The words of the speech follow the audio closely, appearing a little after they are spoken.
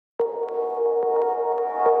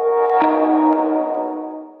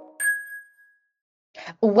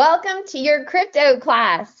Welcome to your crypto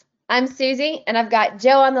class. I'm Susie and I've got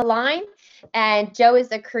Joe on the line, and Joe is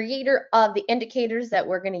the creator of the indicators that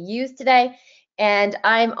we're going to use today, and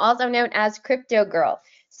I'm also known as Crypto Girl.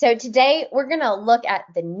 So today we're going to look at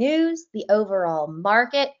the news, the overall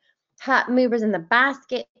market, hot movers in the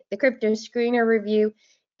basket, the crypto screener review,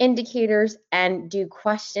 indicators, and do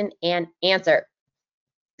question and answer.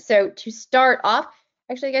 So to start off,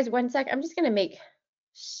 actually guys, one sec, I'm just going to make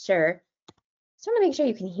sure. Just want to make sure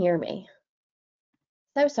you can hear me.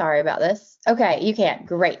 So sorry about this. Okay, you can.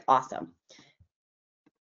 Great. Awesome.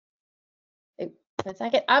 One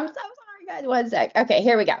second. I'm so sorry, guys. One sec. Okay,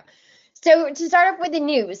 here we go. So to start off with the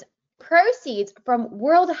news, proceeds from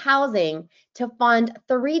World Housing to fund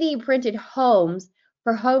 3D printed homes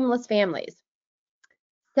for homeless families.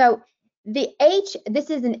 So this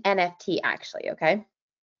is an NFT actually, okay?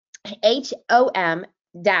 HOM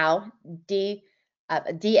DAO,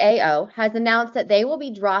 DAO has announced that they will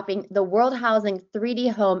be dropping the World Housing 3D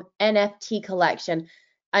Home NFT collection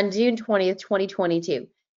on June 20th, 2022.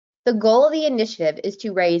 The goal of the initiative is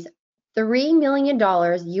to raise $3 million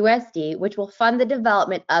USD, which will fund the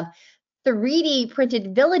development of 3D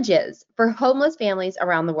printed villages for homeless families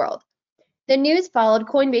around the world. The news followed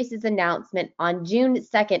Coinbase's announcement on June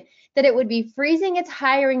 2nd that it would be freezing its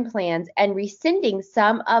hiring plans and rescinding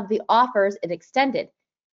some of the offers it extended.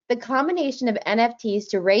 The combination of NFTs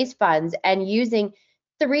to raise funds and using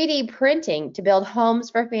 3D printing to build homes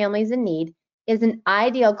for families in need is an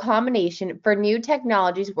ideal combination for new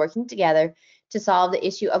technologies working together to solve the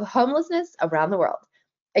issue of homelessness around the world,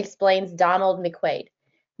 explains Donald McQuaid,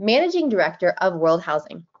 Managing Director of World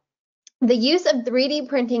Housing. The use of 3D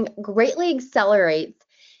printing greatly accelerates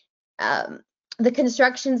the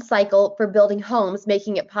construction cycle for building homes,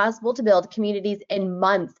 making it possible to build communities in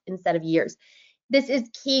months instead of years. This is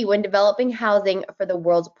key when developing housing for the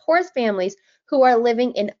world's poorest families who are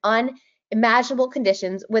living in unimaginable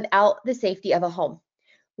conditions without the safety of a home.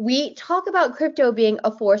 We talk about crypto being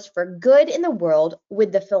a force for good in the world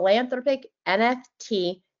with the philanthropic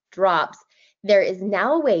NFT drops. There is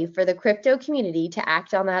now a way for the crypto community to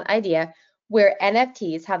act on that idea where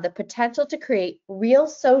NFTs have the potential to create real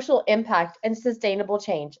social impact and sustainable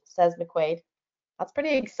change, says McQuaid. That's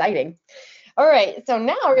pretty exciting. All right, so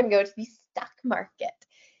now we're going to go to the stock market.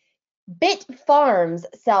 Bitfarms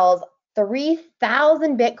sells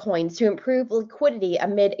 3,000 Bitcoins to improve liquidity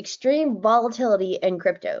amid extreme volatility in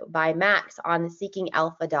crypto by Max on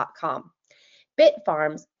seekingalpha.com.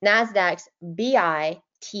 Bitfarms, Nasdaq's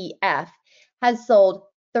BITF, has sold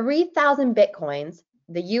 3,000 Bitcoins,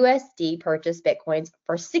 the USD purchased Bitcoins,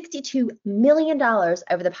 for $62 million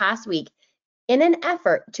over the past week in an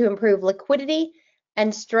effort to improve liquidity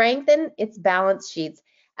and strengthen its balance sheets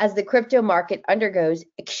as the crypto market undergoes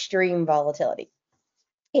extreme volatility.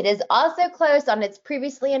 It is also closed on its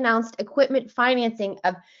previously announced equipment financing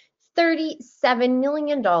of $37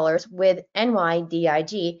 million with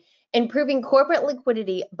NYDIG, improving corporate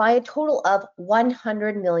liquidity by a total of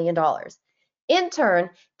 $100 million. In turn,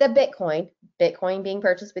 the Bitcoin being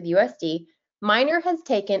purchased with USD, miner has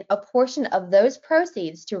taken a portion of those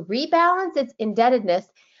proceeds to rebalance its indebtedness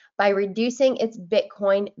by reducing its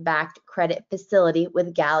Bitcoin-backed credit facility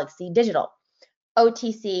with Galaxy Digital,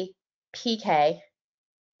 OTC PK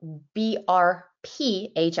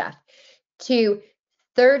BRPHF, to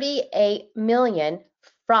 38 million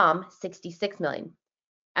from 66 million.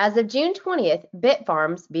 As of June 20th,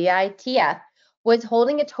 Bitfarms BITF was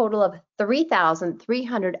holding a total of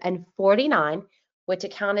 3,349, which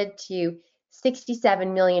accounted to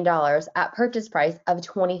 $67 million at purchase price of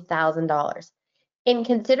 $20,000. In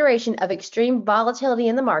consideration of extreme volatility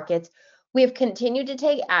in the markets, we have continued to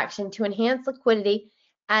take action to enhance liquidity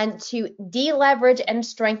and to deleverage and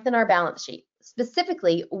strengthen our balance sheet.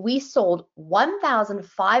 Specifically, we sold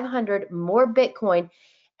 1,500 more Bitcoin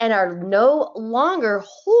and are no longer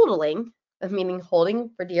holding, meaning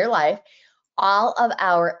holding for dear life, all of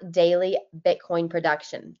our daily Bitcoin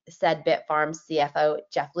production, said Bitfarms CFO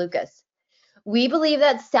Jeff Lucas. We believe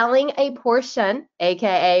that selling a portion,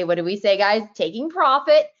 aka, what do we say, guys? Taking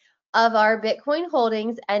profit of our Bitcoin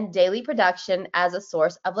holdings and daily production as a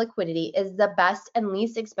source of liquidity is the best and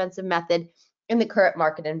least expensive method in the current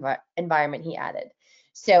market environment, he added.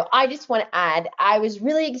 So I just want to add, I was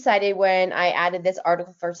really excited when I added this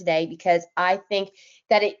article for today because I think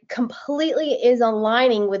that it completely is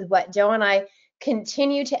aligning with what Joe and I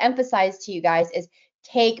continue to emphasize to you guys is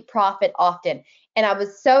take profit often. And I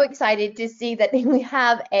was so excited to see that we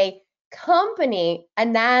have a company, a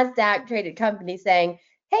NASDAQ traded company saying,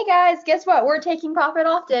 hey guys, guess what? We're taking profit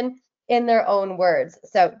often in their own words.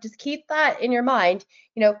 So just keep that in your mind.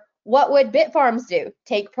 You know, What would Bitfarms do?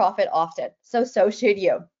 Take profit often. So should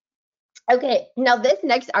you. Okay, now this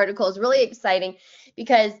next article is really exciting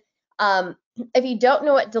because if you don't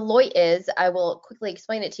know what Deloitte is, I will quickly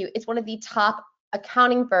explain it to you. It's one of the top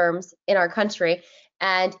accounting firms in our country,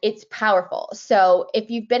 and it's powerful. So if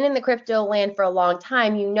you've been in the crypto land for a long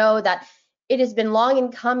time, you know that it has been long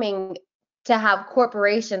in coming to have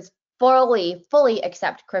corporations fully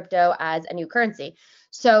accept crypto as a new currency.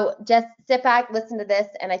 So just sit back, listen to this,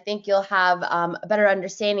 and I think you'll have a better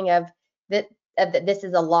understanding of that this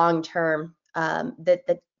is a long term,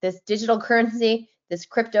 that this digital currency, this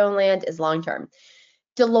crypto land is long term.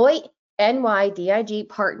 Deloitte NYDIG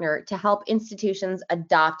partner to help institutions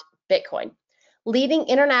adopt Bitcoin. Leading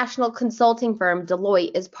international consulting firm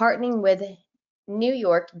Deloitte is partnering with New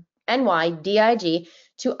York NYDIG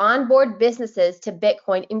to onboard businesses to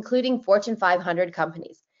Bitcoin, including Fortune 500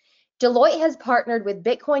 companies. Deloitte has partnered with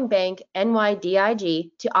Bitcoin Bank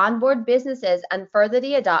NYDIG to onboard businesses and further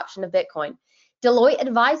the adoption of Bitcoin. Deloitte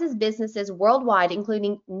advises businesses worldwide,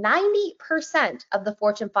 including 90% of the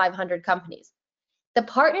Fortune 500 companies. The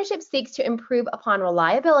partnership seeks to improve upon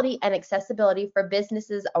reliability and accessibility for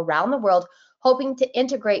businesses around the world, hoping to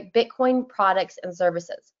integrate Bitcoin products and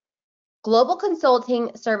services. Global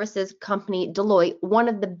consulting services company Deloitte, one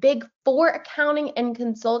of the big four accounting and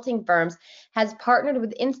consulting firms, has partnered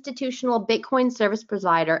with institutional Bitcoin service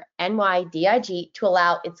provider NYDIG to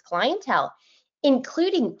allow its clientele,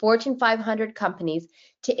 including Fortune 500 companies,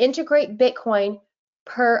 to integrate Bitcoin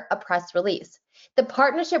per a press release. The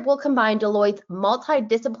partnership will combine Deloitte's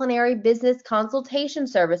multidisciplinary business consultation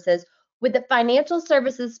services with the financial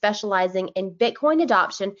services specializing in Bitcoin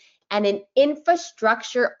adoption and an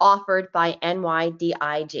infrastructure offered by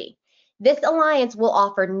NYDIG. This alliance will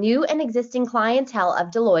offer new and existing clientele of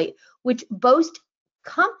Deloitte, which boast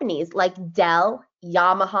companies like Dell,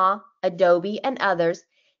 Yamaha, Adobe, and others,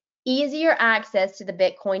 easier access to the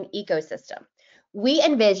Bitcoin ecosystem. We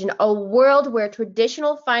envision a world where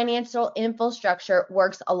traditional financial infrastructure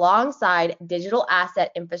works alongside digital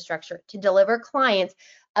asset infrastructure to deliver clients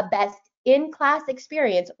a best in-class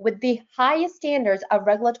experience with the highest standards of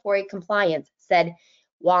regulatory compliance, said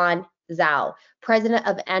Juan Zhao, president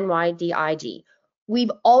of NYDIG.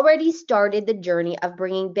 We've already started the journey of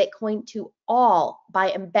bringing Bitcoin to all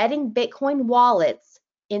by embedding Bitcoin wallets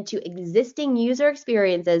into existing user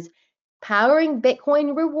experiences, powering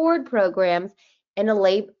Bitcoin reward programs, and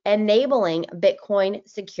enabling Bitcoin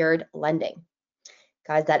secured lending.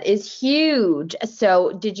 Guys, that is huge.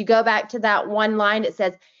 So did you go back to that one line? It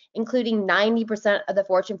says, including 90% of the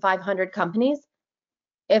Fortune 500 companies.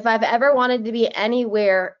 If I've ever wanted to be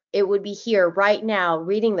anywhere, it would be here right now,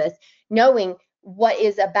 reading this, knowing what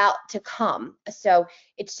is about to come. So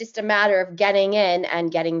it's just a matter of getting in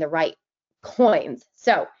and getting the right coins.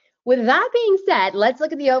 So with that being said, let's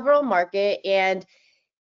look at the overall market. And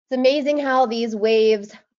it's amazing how these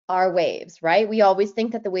waves are waves, right? We always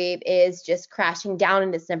think that the wave is just crashing down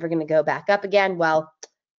and it's never going to go back up again. Well,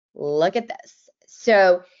 look at this.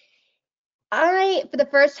 So I, for the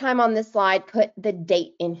first time on this slide, put the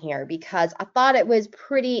date in here because I thought it was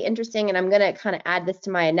pretty interesting, and I'm going to kind of add this to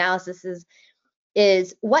my analysis,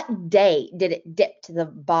 is what day did it dip to the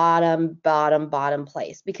bottom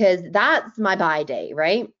place? Because that's my buy day,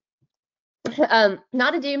 right?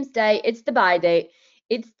 Not a doomsday, it's the buy date.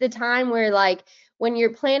 It's the time where, like, when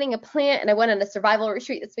you're planting a plant, and I went on a survival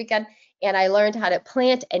retreat this weekend, and I learned how to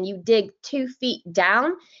plant, and you dig 2 feet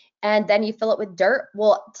down, and then you fill it with dirt.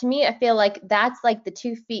 Well, to me, I feel like that's like the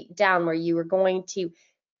 2 feet down where you were going to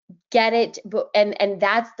get it, and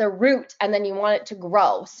that's the root, and then you want it to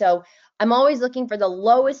grow. So I'm always looking for the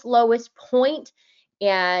lowest point,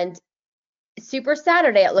 and Super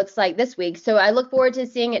Saturday it looks like this week. So I look forward to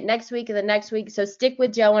seeing it next week and the next week. So stick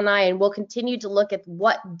with Joe and I, and we'll continue to look at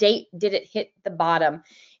what date did it hit the bottom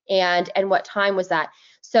and what time was that.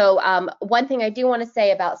 So one thing I do want to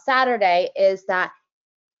say about Saturday is that,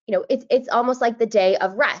 you know, it's almost like the day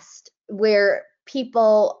of rest where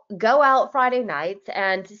people go out Friday nights,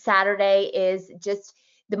 and Saturday is just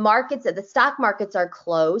the stock markets are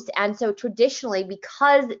closed. And so traditionally,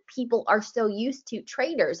 because people are so used to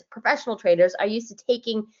professional traders are used to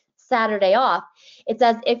taking Saturday off, it's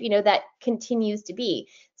as if, you know, that continues to be.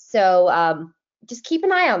 So just keep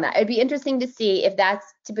an eye on that. It'd be interesting to see if that's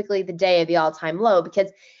typically the day of the all-time low, because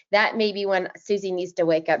that may be when Susie needs to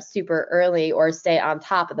wake up super early or stay on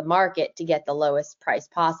top of the market to get the lowest price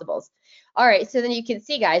possibles. All right, so then you can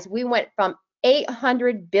see, guys, we went from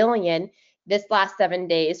 800 billion this last 7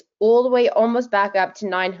 days all the way almost back up to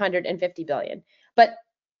 950 billion. But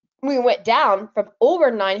we went down from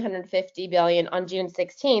over 950 billion on June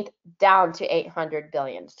 16th down to 800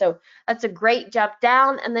 billion. So that's a great jump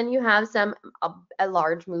down, and then you have a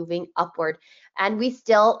large moving upward, and we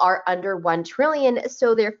still are under 1 trillion.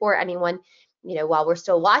 So therefore, anyone, while we're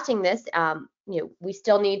still watching this, we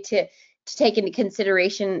still need to take into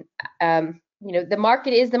consideration, the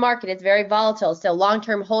market is the market. It's very volatile. So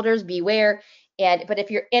long-term holders, beware. But if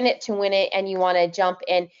you're in it to win it and you want to jump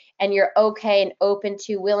in and you're okay and open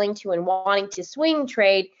to, willing to, and wanting to swing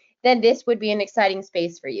trade, then this would be an exciting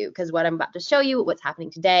space for you, because what I'm about to show you, what's happening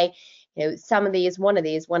today, some of these, one up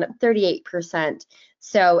 38%.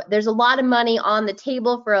 So there's a lot of money on the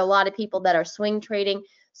table for a lot of people that are swing trading.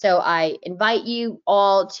 So I invite you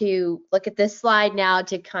all to look at this slide now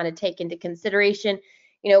to kind of take into consideration,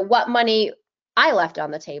 what money I left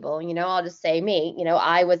on the table. I'll just say me,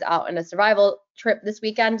 I was out on a survival trip this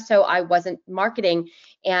weekend, so I wasn't marketing.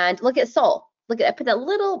 And look at Sol. I put that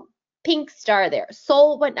little pink star there.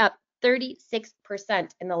 Sol went up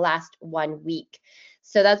 36% in the last 1 week.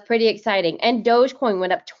 So that's pretty exciting. And Dogecoin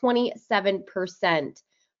went up 27%.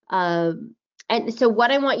 And so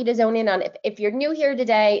what I want you to zone in on, if you're new here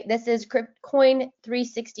today, this is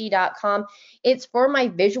coin360.com. It's for my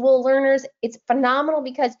visual learners. It's phenomenal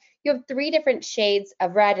because you have 3 different shades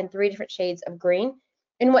of red and 3 different shades of green.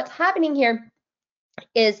 And what's happening here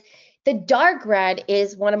is the dark red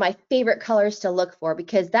is one of my favorite colors to look for,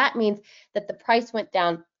 because that means that the price went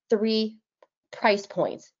down 3 price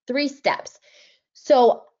points, 3 steps.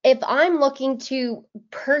 So if I'm looking to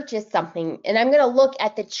purchase something, and I'm going to look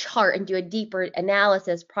at the chart and do a deeper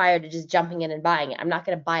analysis prior to just jumping in and buying it. I'm not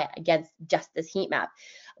going to buy it against just this heat map.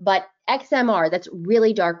 But XMR, that's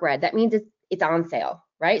really dark red. That means it's on sale,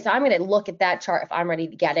 right? So I'm going to look at that chart if I'm ready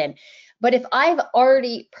to get in. But if I've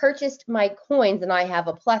already purchased my coins and I have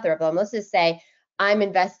a plethora of them, let's just say I'm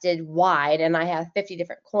invested wide and I have 50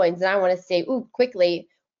 different coins, and I want to say, ooh, quickly,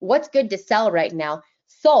 what's good to sell right now?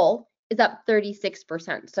 Sol is up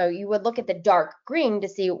 36%. So you would look at the dark green to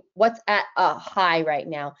see what's at a high right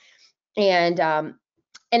now. And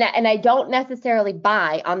I don't necessarily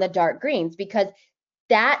buy on the dark greens, because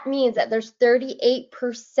that means that there's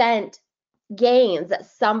 38% gains that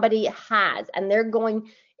somebody has, and they're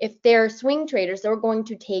going, if they're swing traders, they're going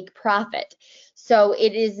to take profit. So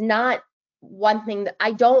it is not one thing that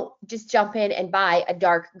I don't just jump in and buy a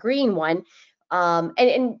dark green one.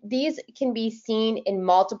 And these can be seen in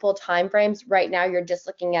multiple time frames. Right now, you're just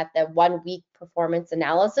looking at the 1 week performance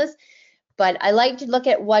analysis, but I like to look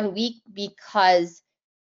at 1 week because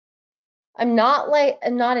I'm not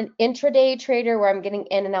an intraday trader where I'm getting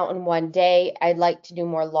in and out in one day. I'd like to do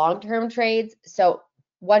more long-term trades. So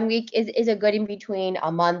 1 week is a good in between a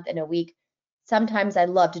month and a week. Sometimes I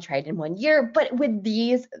love to trade in 1 year, but with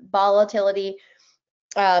these volatility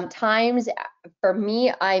times, for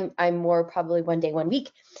me, I'm more probably 1 day, 1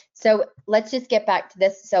 week. So let's just get back to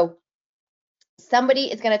this. So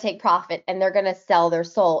somebody is going to take profit and they're going to sell their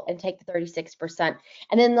Sol and take the 36%,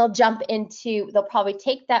 and then they'll probably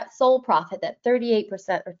take that Sol profit, that 38%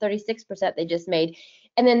 or 36% they just made,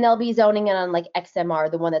 and then they'll be zoning in on like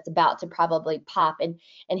XMR, the one that's about to probably pop and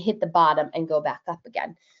hit the bottom and go back up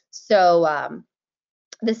again. So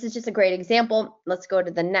this is just a great example. Let's go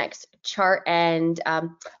to the next chart. And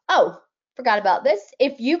oh, forgot about this.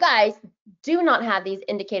 If you guys do not have these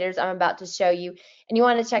indicators I'm about to show you and you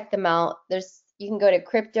want to check them out, you can go to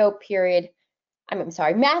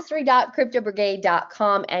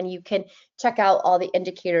mastery.cryptobrigade.com, and you can check out all the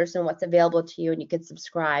indicators and what's available to you, and you can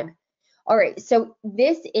subscribe. All right, so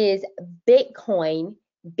this is Bitcoin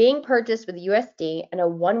being purchased with USD and a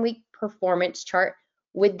 1 week performance chart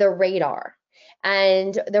with the radar.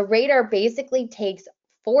 And the radar basically takes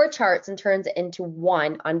 4 charts and turns it into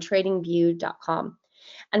one on tradingview.com.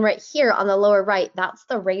 And right here on the lower right, that's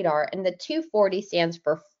the radar. And the 240 stands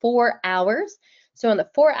for 4 hours. So on the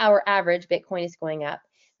 4-hour average, Bitcoin is going up.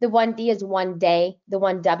 The 1D is 1 day, the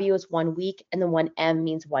 1W is 1 week, and the 1M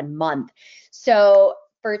means 1 month. So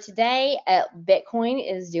for today, Bitcoin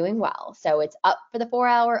is doing well. So it's up for the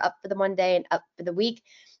 4-hour, up for the 1 day, and up for the week.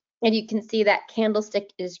 And you can see that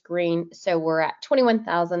candlestick is green. So we're at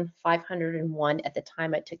 21,501 at the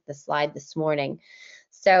time I took the slide this morning.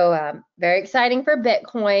 So very exciting for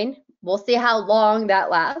Bitcoin. We'll see how long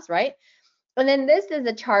that lasts, right? And then this is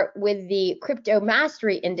a chart with the crypto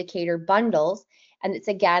mastery indicator bundles. And it's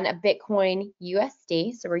again a Bitcoin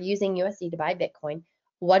USD. So we're using USD to buy Bitcoin,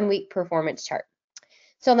 1 week performance chart.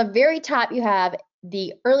 So on the very top, you have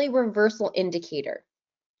the early reversal indicator.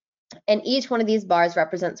 And each one of these bars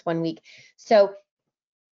represents 1 week. So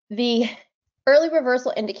the early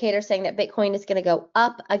reversal indicator saying that Bitcoin is going to go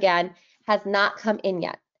up again has not come in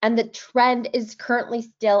yet. and the trend is currently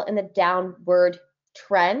still in the downward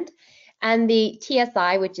trend. And the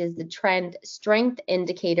TSI, which is the trend strength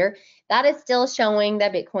indicator, that is still showing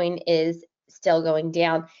that Bitcoin is still going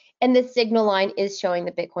down. And the signal line is showing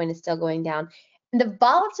that Bitcoin is still going down. And the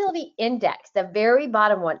volatility index, the very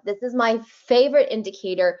bottom one, this is my favorite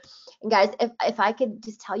indicator. And guys, if I could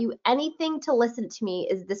just tell you anything to listen to me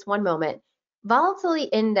is this one moment. Volatility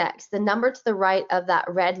index, the number to the right of that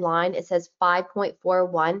red line, it says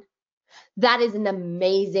 5.41. That is an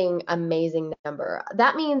amazing, amazing number.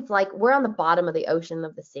 That means like we're on the bottom of the ocean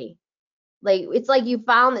of the sea. Like it's like you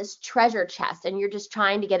found this treasure chest and you're just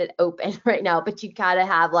trying to get it open right now, but you gotta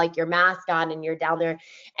have like your mask on and you're down there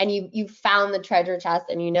and you found the treasure chest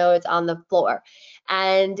and you know it's on the floor.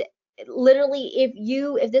 And literally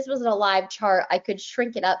if this was a live chart, I could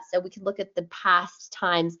shrink it up so we could look at the past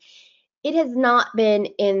times. It has not been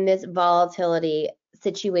in this volatility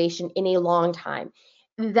situation in a long time.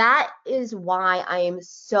 That is why I am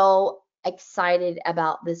so excited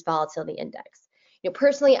about this volatility index.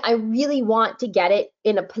 Personally, I really want to get it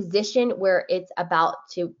in a position where it's about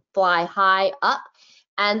to fly high up.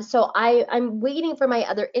 And so I'm waiting for my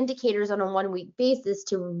other indicators on a 1 week basis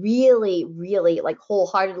to really, really like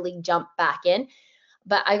wholeheartedly jump back in.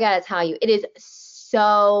 But I gotta tell you, it is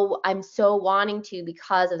I'm so wanting to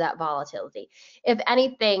because of that volatility. If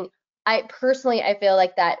anything, I feel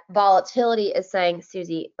like that volatility is saying,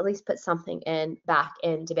 Susie, at least put something back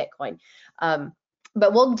into Bitcoin.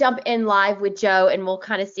 But we'll jump in live with Joe and we'll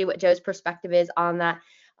kind of see what Joe's perspective is on that.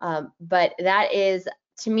 But that is,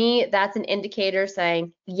 to me, that's an indicator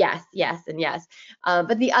saying yes, yes, and yes.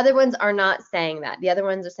 But the other ones are not saying that. The other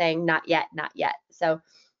ones are saying not yet, not yet. So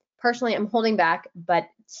personally, I'm holding back, but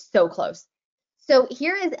so close. So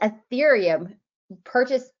here is Ethereum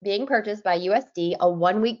being purchased by USD, a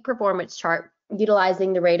 1 week performance chart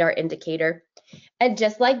utilizing the radar indicator. And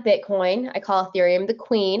just like Bitcoin, I call Ethereum the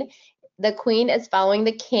queen. The queen is following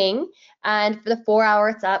the king, and for the 4 hour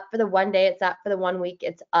it's up, for the 1 day it's up, for the 1 week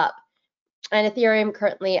it's up. And Ethereum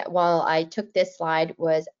currently, while I took this slide,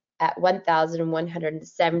 was at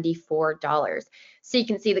 $1,174. So you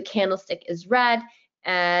can see the candlestick is red,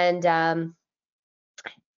 and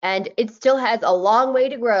it still has a long way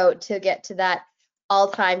to grow to get to that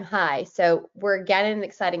all-time high. So we're again in an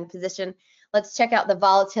exciting position. Let's check out the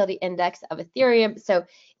volatility index of Ethereum. So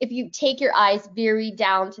if you take your eyes very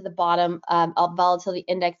down to the bottom of volatility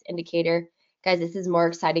index indicator, guys, this is more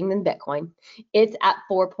exciting than Bitcoin. It's at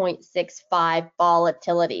 4.65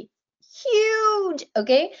 volatility. Huge,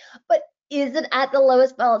 okay? But is it at the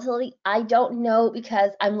lowest volatility? I don't know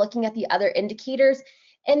because I'm looking at the other indicators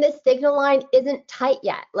and the signal line isn't tight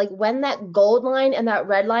yet. Like when that gold line and that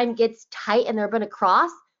red line gets tight and they're going to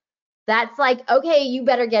cross, that's like, okay, you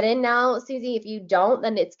better get in now, Susie. If you don't,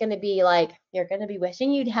 then it's going to be like, you're going to be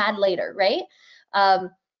wishing you'd had later, right?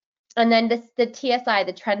 And then the TSI,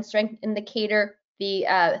 the trend strength indicator, the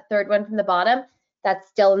third one from the bottom, that's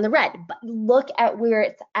still in the red. But look at where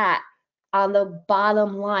it's at on the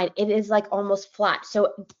bottom line. It is like almost flat.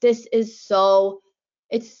 So this is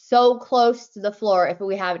it's so close to the floor if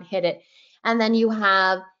we haven't hit it. And then you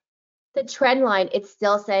have the trend line, it's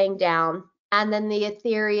still saying down. And then the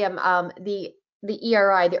Ethereum, the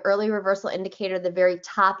ERI, the early reversal indicator, the very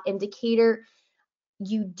top indicator,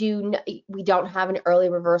 we don't have an early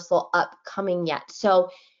reversal upcoming yet. So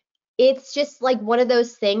it's just like one of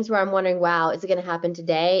those things where I'm wondering, wow, is it going to happen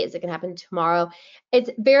today? Is it going to happen tomorrow? It's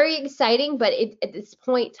very exciting, but at this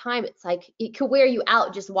point in time, it's like it could wear you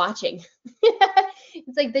out just watching.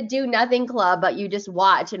 It's like the do nothing club, but you just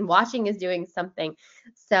watch, and watching is doing something.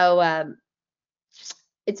 So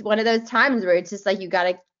it's one of those times where it's just like you got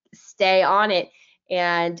to stay on it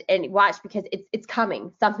and watch because it's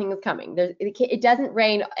coming. Something is coming. It doesn't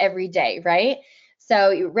rain every day, right?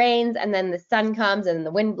 So it rains and then the sun comes and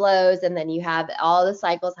the wind blows and then you have all the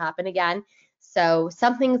cycles happen again. So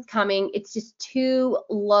something's coming. It's just too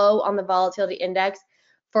low on the volatility index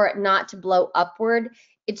for it not to blow upward.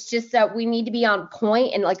 It's just that we need to be on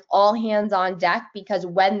point and like all hands on deck, because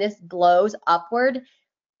when this blows upward,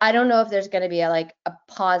 I don't know if there's going to be a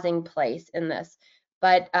pausing place in this,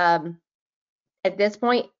 but at this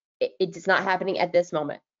point, it's not happening at this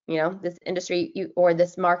moment. This industry or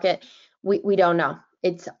this market, we don't know.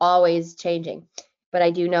 It's always changing, but I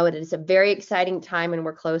do know it is a very exciting time and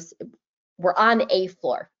we're close. We're on a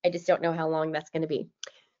floor. I just don't know how long that's going to be.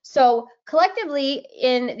 So collectively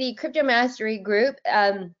in the Crypto Mastery group,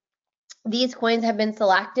 these coins have been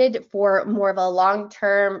selected for more of a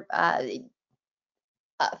long-term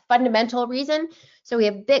fundamental reason. So we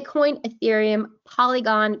have Bitcoin, Ethereum,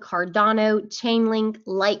 Polygon, Cardano, Chainlink,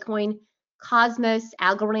 Litecoin, Cosmos,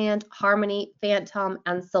 Algorand, Harmony, Phantom,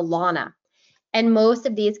 and Solana. And most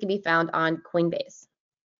of these can be found on Coinbase.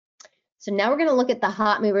 So now we're going to look at the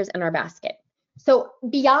hot movers in our basket. So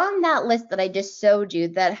beyond that list that I just showed you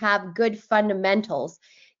that have good fundamentals,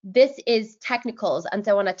 this is technicals. And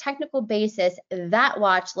so on a technical basis, that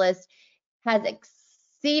watch list has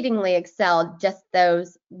exceedingly excelled just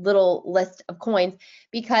those little list of coins,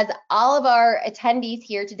 because all of our attendees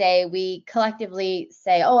here today, we collectively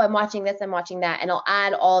say, oh, I'm watching this, I'm watching that, and I'll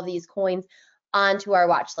add all of these coins onto our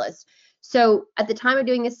watch list. So at the time of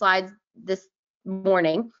doing the slides this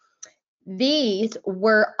morning, these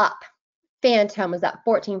were up. Phantom was up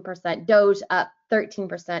 14%, Doge up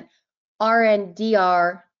 13%,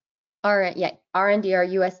 RNDR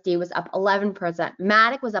USD was up 11%,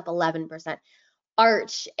 Matic was up 11%,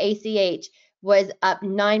 Arch ACH was up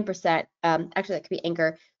 9%. Actually, that could be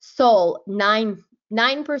Anchor. Sol 9%,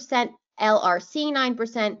 LRC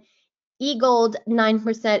 9%, eGold 9%,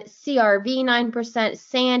 CRV 9%,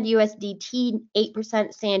 Sand USDT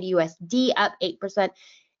 8%, Sand USD up 8%,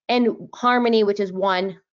 and Harmony, which is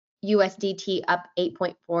one USDT, up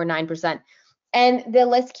 8.49%. And the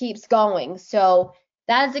list keeps going. So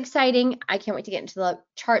that is exciting. I can't wait to get into the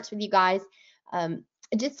charts with you guys.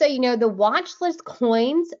 Just so you know, the watch list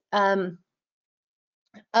coins up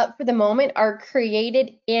for the moment are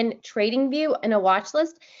created in TradingView in a watch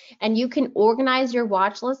list, and you can organize your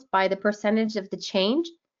watch list by the percentage of the change,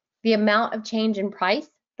 the amount of change in price,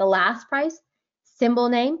 the last price, symbol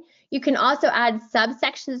name. You can also add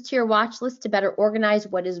subsections to your watch list to better organize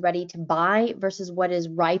what is ready to buy versus what is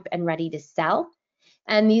ripe and ready to sell.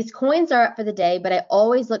 And these coins are up for the day, but I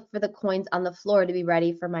always look for the coins on the floor to be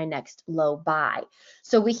ready for my next low buy.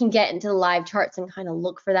 So we can get into the live charts and kind of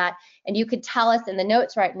look for that. And you could tell us in the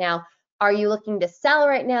notes right now, are you looking to sell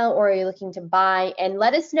right now, or are you looking to buy? And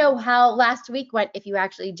let us know how last week went, if you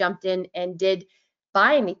actually jumped in and did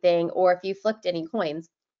buy anything, or if you flipped any coins.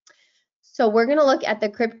 So we're going to look at the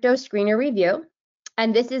crypto screener review.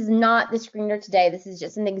 And this is not the screener today. This is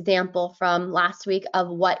just an example from last week of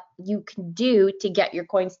what you can do to get your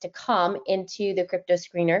coins to come into the crypto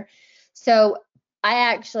screener. So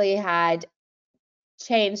I actually had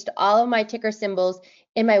changed all of my ticker symbols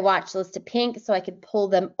in my watch list to pink so I could pull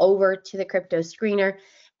them over to the crypto screener.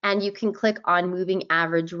 And you can click on moving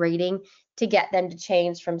average rating to get them to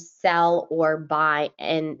change from sell or buy.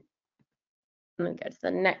 And I'm going to go to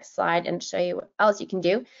the next slide and show you what else you can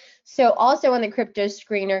do. So also on the crypto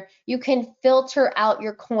screener, you can filter out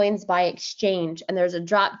your coins by exchange, and there's a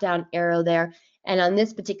drop down arrow there. And on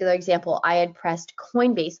this particular example, I had pressed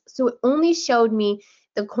Coinbase. So it only showed me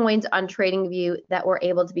the coins on TradingView that were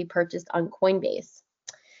able to be purchased on Coinbase.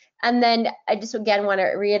 And then I just again want to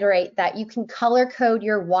reiterate that you can color code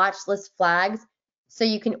your watch list flags, so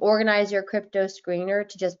you can organize your crypto screener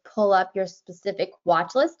to just pull up your specific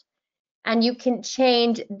watch list. And you can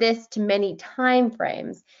change this to many time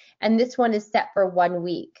frames. And this one is set for 1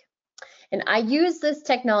 week. And I use this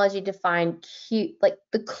technology to find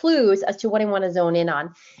the clues as to what I want to zone in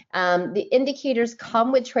on. The indicators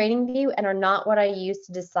come with TradingView and are not what I use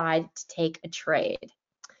to decide to take a trade.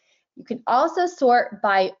 You can also sort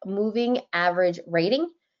by moving average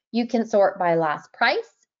rating. You can sort by last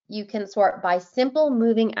price. You can sort by simple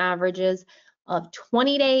moving averages of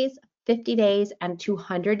 20 days, 50 days, and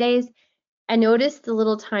 200 days. And notice the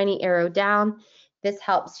little tiny arrow down. This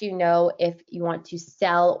helps you know if you want to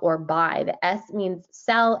sell or buy. The S means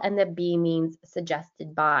sell and the B means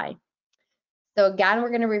suggested buy. So again, we're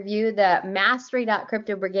going to review the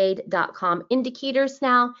mastery.cryptobrigade.com indicators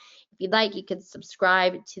now. If you'd like, you can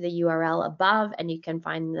subscribe to the URL above, and you can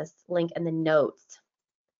find this link in the notes.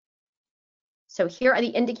 So here are the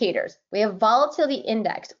indicators. We have volatility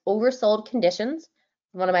index, oversold conditions,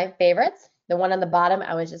 one of my favorites. The one on the bottom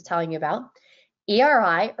I was just telling you about.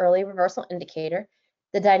 ERI, early reversal indicator.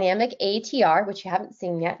 The dynamic ATR, which you haven't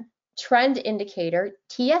seen yet. Trend indicator.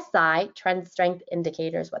 TSI, trend strength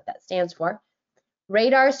indicator is what that stands for.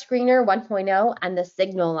 Radar screener 1.0 and the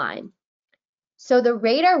signal line. So the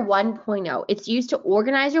Radar 1.0, it's used to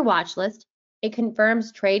organize your watch list. It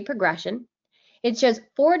confirms trade progression. It shows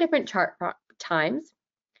 4 different chart times.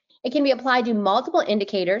 It can be applied to multiple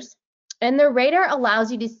indicators. And the Radar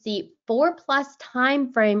allows you to see 4+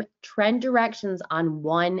 time frame trend directions on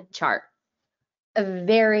one chart.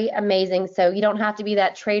 Very amazing. So you don't have to be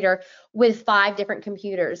that trader with 5 different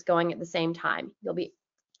computers going at the same time. You'll be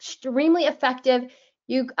extremely effective.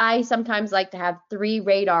 I sometimes like to have 3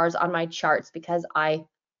 radars on my charts because I'm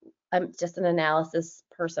just an analysis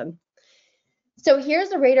person. So here's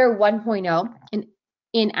the Radar 1.0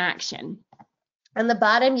 in action. On the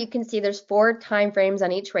bottom, you can see there's 4 time frames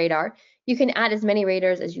on each radar. You can add as many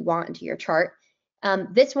radars as you want into your chart.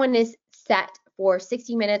 This one is set for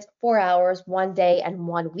 60 minutes, 4 hours, 1 day, and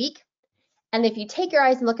 1 week. And if you take your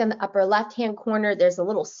eyes and look in the upper left-hand corner, there's a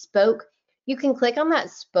little spoke. You can click on that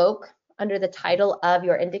spoke under the title of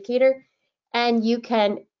your indicator, and you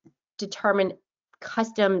can determine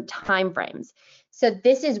custom time frames. So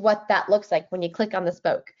this is what that looks like when you click on the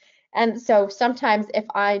spoke. And so sometimes if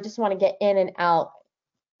I just want to get in and out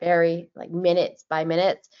very like minutes by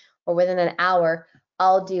minutes or within an hour,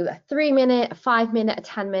 I'll do a 3-minute, a 5-minute, a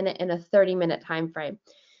 10-minute, and a 30-minute time frame.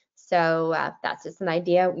 So that's just an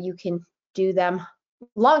idea. You can do them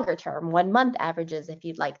longer term, 1 month averages if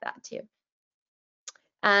you'd like that too.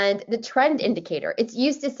 And the trend indicator, it's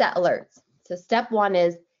used to set alerts. So step 1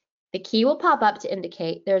 is the key will pop up to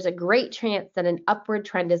indicate there's a great chance that an upward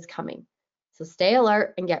trend is coming. So stay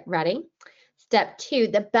alert and get ready. Step 2,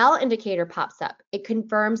 the bell indicator pops up. It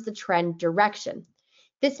confirms the trend direction.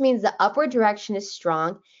 This means the upward direction is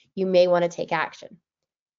strong. You may want to take action.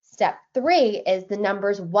 Step 3 is the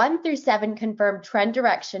numbers 1 through 7 confirm trend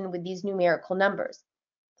direction with these numerical numbers.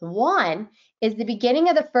 1 is the beginning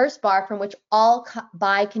of the first bar from which all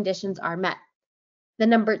buy conditions are met. The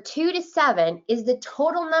number 2 to 7 is the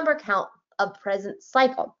total number count of present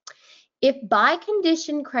cycle. If buy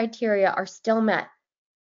condition criteria are still met,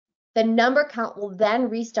 the number count will then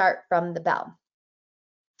restart from the bell.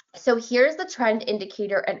 So here's the trend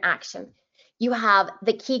indicator in action. You have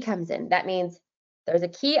the key comes in. That means there's a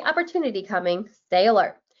key opportunity coming, stay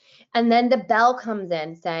alert. And then the bell comes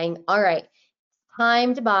in saying, all right,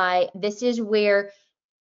 time to buy. This is where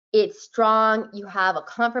it's strong. You have a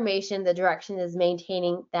confirmation the direction is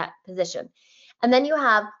maintaining that position. And then you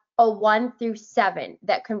have a 1 through 7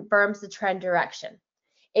 that confirms the trend direction.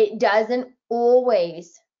 It doesn't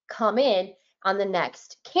always come in on the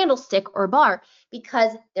next candlestick or bar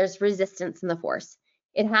because there's resistance in the force.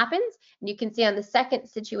 It happens, and you can see on the second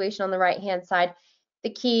situation on the right-hand side,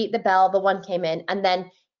 the key, the bell, the 1 came in, and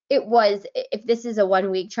then it was, if this is a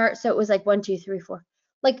 1-week chart, so it was like 1, 2, 3, 4,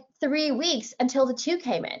 like 3 weeks until the 2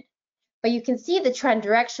 came in. But you can see the trend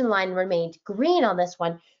direction line remained green on this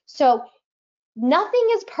one. So nothing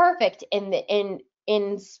is perfect in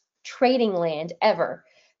trading land ever.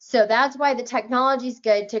 So that's why the technology is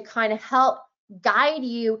good to kind of help guide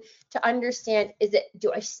you to understand, is it,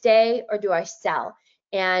 do I stay or do I sell?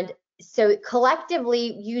 And so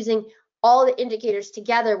collectively using all the indicators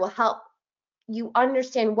together will help you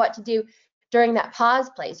understand what to do during that pause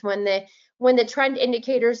place. When the trend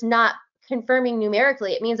indicator is not confirming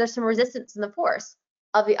numerically, it means there's some resistance in the force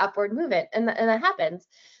of the upward movement, and that happens.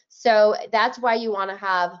 So that's why you want to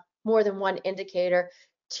have more than one indicator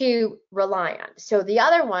to rely on. So the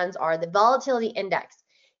other ones are the volatility index.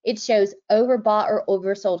 It shows overbought or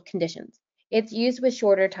oversold conditions. It's used with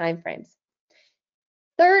shorter time frames.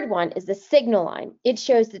 Third one is the signal line. It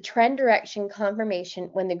shows the trend direction confirmation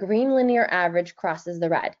when the green linear average crosses the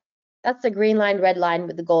red. That's the green line, red line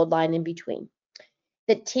with the gold line in between.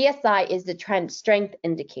 The TSI is the trend strength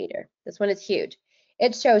indicator. This one is huge.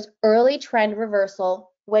 It shows early trend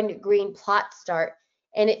reversal when green plots start,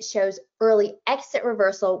 and it shows early exit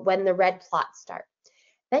reversal when the red plots start.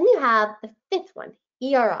 Then you have the 5th one,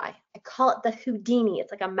 ERI. I call it the Houdini.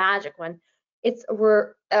 It's like a magic one. It's an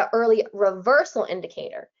early reversal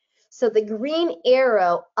indicator. So the green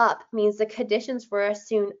arrow up means the conditions for a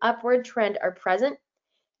soon upward trend are present,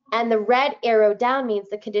 and the red arrow down means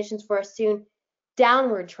the conditions for a soon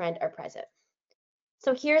downward trend are present.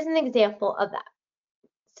 So here's an example of that.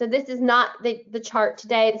 So this is not the chart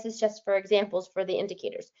today. This is just for examples for the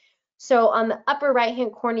indicators. So on the upper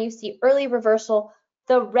right-hand corner, you see early reversal.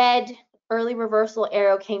 The red early reversal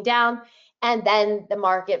arrow came down, and then the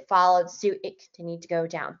market followed suit. It continued to go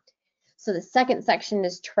down. So the second section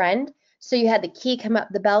is trend. So you had the key come up,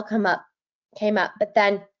 the bell came up, but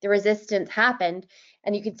then the resistance happened,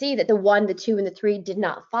 and you can see that the 1, the 2, and the 3 did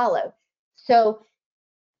not follow. So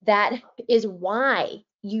that is why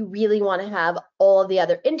you really want to have all of the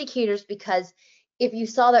other indicators, because if you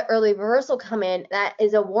saw the early reversal come in, that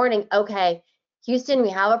is a warning. Okay, Houston, we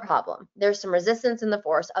have a problem. There's some resistance in the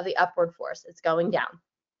force of the upward force. It's going down.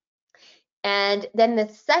 And then the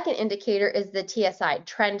second indicator is the TSI,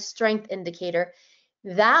 trend strength indicator.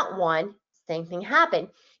 That one, same thing happened.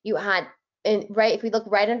 You had, if we look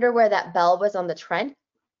right under where that bell was on the trend,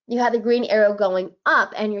 you had the green arrow going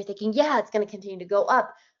up, and you're thinking, yeah, it's going to continue to go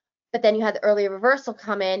up. But then you had the early reversal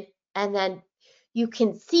come in, and then you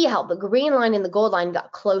can see how the green line and the gold line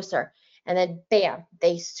got closer, and then bam,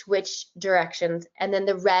 they switched directions, and then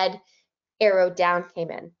the red arrow down came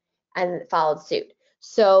in and followed suit.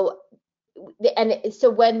 So and so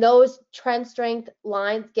when those trend strength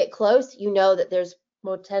lines get close, you know that there's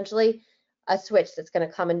potentially a switch that's going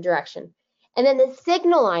to come in direction. And then the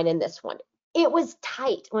signal line in this one, it was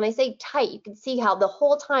tight. When I say tight, you can see how the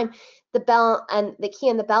whole time the bell and the key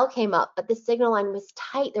and the bell came up, but the signal line was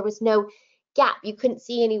tight. There was no gap. You couldn't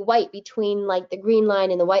see any white between like the green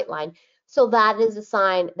line and the white line. So that is a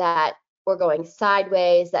sign that we're going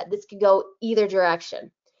sideways, that this could go either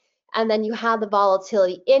direction. And then you have the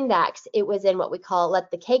volatility index. It was in what we call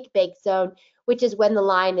let the cake bake zone, which is when the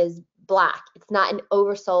line is black. It's not an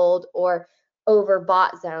oversold or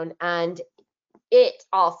overbought zone. And it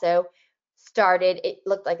also started, it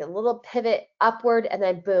looked like a little pivot upward and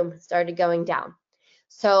then boom, started going down.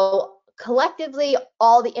 So collectively,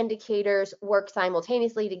 all the indicators work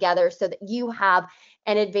simultaneously together so that you have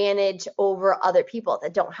an advantage over other people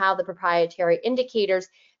that don't have the proprietary indicators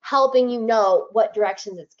helping you know what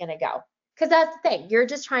directions it's going to go. Because that's the thing, you're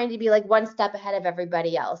just trying to be like one step ahead of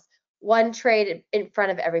everybody else, one trade in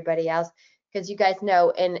front of everybody else, because you guys know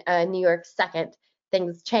in New York second,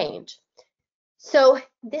 things change. So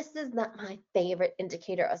this is not my favorite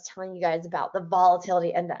indicator I was telling you guys about, the volatility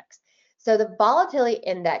index. So the volatility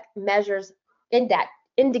index measures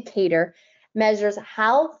indicator measures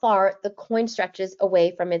how far the coin stretches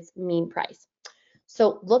away from its mean price.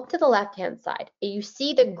 So look to the left-hand side. You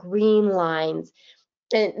see the green lines,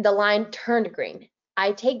 and the line turned green.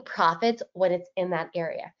 I take profits when it's in that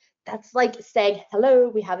area. That's like saying, hello,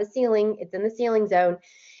 we have a ceiling. It's in the ceiling zone.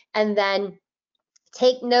 And then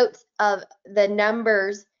take notes of the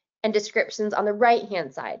numbers and descriptions on the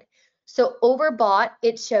right-hand side. So overbought,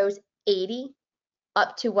 it shows 80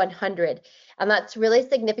 up to 100. And that's really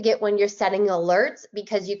significant when you're setting alerts,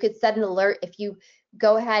 because you could set an alert if you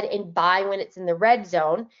go ahead and buy when it's in the red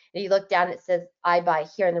zone, and you look down, it says I buy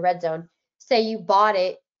here in the red zone. Say you bought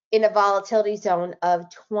it in a volatility zone of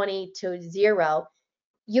 20 to 0,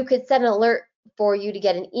 you could set an alert for you to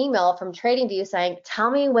get an email from TradingView saying, tell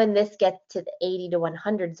me when this gets to the 80 to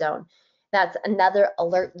 100 zone. That's another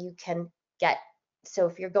alert you can get. So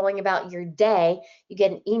if you're going about your day, you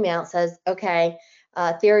get an email that says, okay,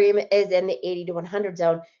 Ethereum is in the 80 to 100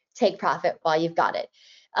 zone, take profit while you've got it.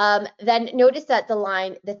 Then notice that the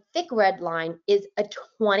line, the thick red line is a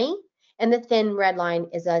 20 and the thin red line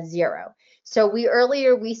is a 0. So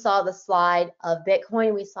earlier we saw the slide of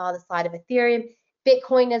Bitcoin, we saw the slide of Ethereum.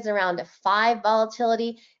 Bitcoin is around a 5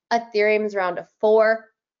 volatility, Ethereum is around a 4.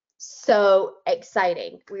 So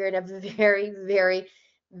exciting. We're in a very, very,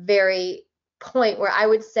 very point where I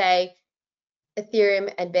would say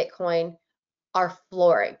Ethereum and Bitcoin are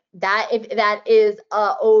flooring. That is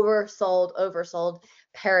oversold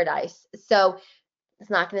paradise. So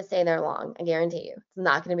it's not going to stay there long. I guarantee you, it's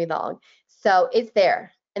not going to be long. So it's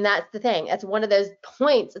there, and that's the thing. That's one of those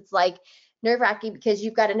points. It's like nerve-wracking because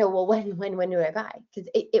you've got to know, well, when do I buy? Because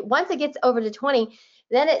once it gets over to 20,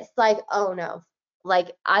 then it's like, oh no,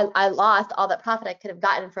 like I lost all that profit I could have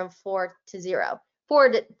gotten from 4 to 0, 4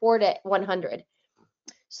 to 100.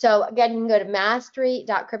 So again, you can go to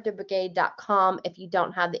mastery.cryptobrigade.com if you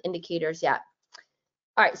don't have the indicators yet.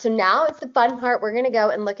 All right, so now it's the fun part. We're going to go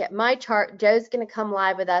and look at my chart. Joe's going to come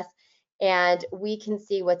live with us, and we can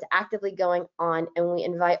see what's actively going on, and we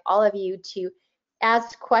invite all of you to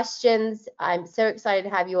ask questions. I'm so excited to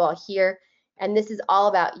have you all here, and this is all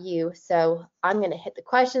about you. So I'm going to hit the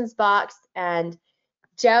questions box, and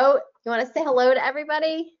Joe, you want to say hello to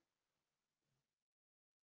everybody?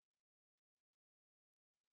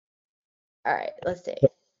 All right, let's see.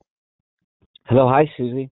 Hello, hi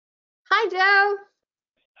Susie. Hi, Joe.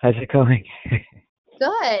 How's it going?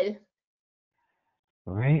 Good.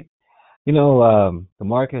 All right. The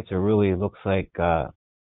markets are really looks like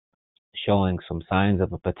showing some signs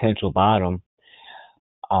of a potential bottom.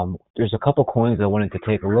 There's a couple coins I wanted to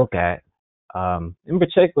take a look at. In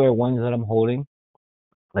particular, ones that I'm holding.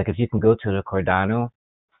 Like if you can go to the Cardano,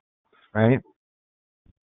 right?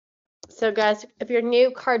 So guys, if you're new,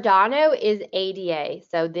 Cardano is ADA.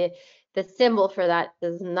 So the symbol for that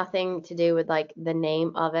has nothing to do with like the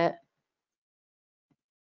name of it.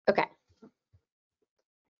 Okay.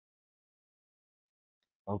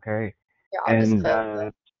 Okay. Here, I'll just close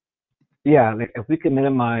it. Yeah, like if we can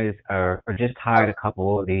minimize or just hide a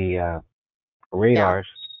couple of the radars,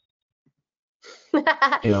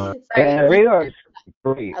 Sorry, and radars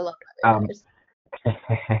great. I love radars.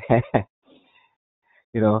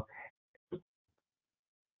 You know,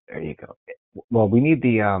 there you go. Well, we need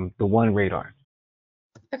the one radar,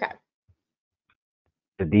 Okay.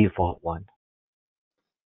 the default one.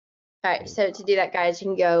 All right. So to do that, guys, you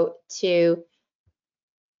can go to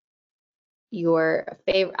your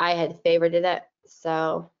favorite. I had favorited it.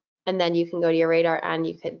 So And then you can go to your radar and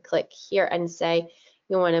you could click here and say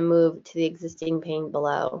you want to move to the existing pane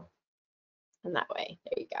below. And that way,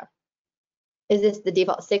 there you go. Is this the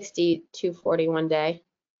default 60 to 41 day?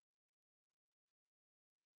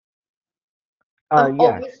 I'm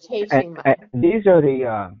Yes. always changing And mine. these are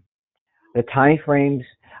the time frames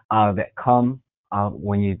that come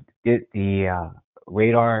when you get the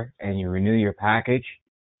radar and you renew your package.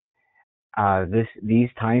 These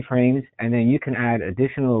time frames, and then you can add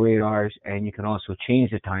additional radars, and you can also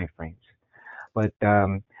change the time frames. But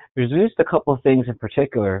there's just a couple of things in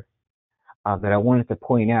particular that I wanted to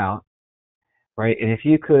point out, right? And if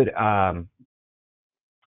you could,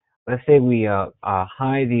 let's say we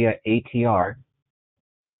hide the ATR.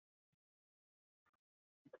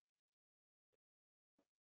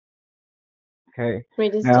 Okay. Let me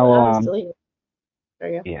just, Now, I'm still here. There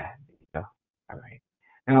you go. yeah. Yeah. All right.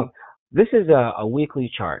 Now, this is a weekly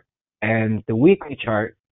chart, and the weekly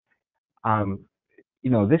chart, um,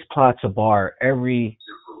 this plots a bar every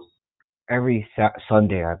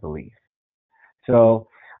Sunday, I believe. So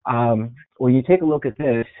when you take a look at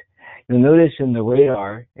this, you'll notice in the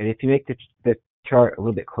radar, and if you make the chart a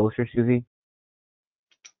little bit closer, Susie,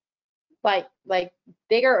 Like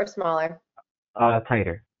bigger or smaller?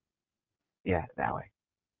 tighter. Yeah, that way.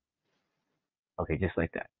 Okay, just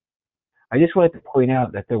like that. I just wanted to point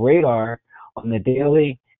out that the radar on the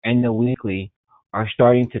daily and the weekly are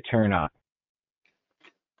starting to turn on.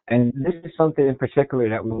 And this is something in particular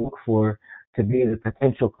that we look for to be the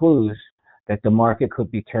potential clues that the market could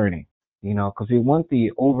be turning, because we want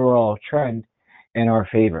the overall trend in our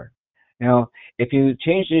favor. Now, if you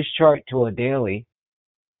change this chart to a daily,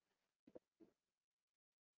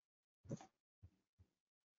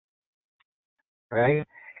 right,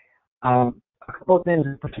 a couple of things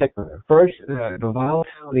in particular. First, the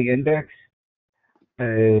volatility index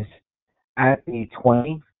is at the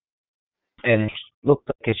 20, and it looks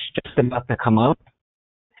like it's just about to come up,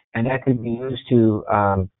 and that can be used to,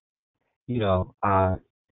 you know, uh,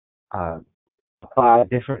 uh, apply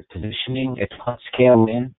different positioning. It's called scale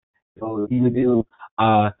in. So you would do,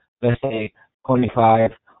 let's say,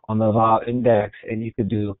 25 on the vol index, and you could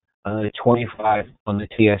do 25 on the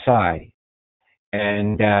TSI.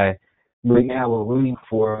 And right now we're waiting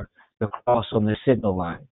for the cross on the signal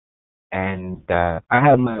line. And I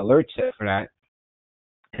have my alert set for that,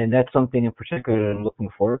 and that's something in particular that I'm looking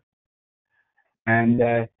for. And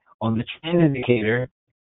on the trend indicator,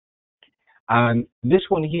 this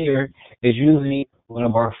one here is usually one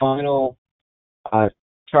of our final uh,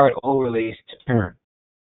 chart overlays to turn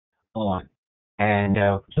on. And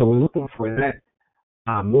so we're looking for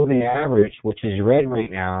that moving average, which is red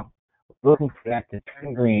right now. We're looking for that to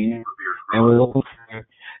turn green, and we're looking for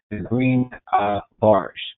the green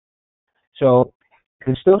bars. So you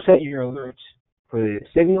can still set your alerts for the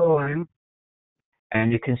signal line,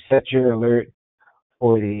 and you can set your alert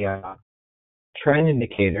for the trend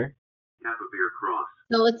indicator.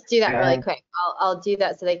 So let's do that really And quick. I'll do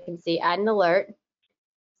that so they can see. Add an alert.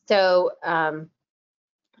 So,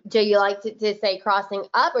 Joe, you like to say crossing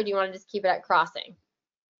up, or do you want to just keep it at crossing?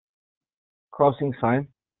 crossing sign.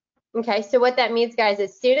 Okay, so what that means, guys,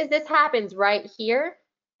 as soon as this happens right here,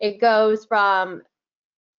 it goes from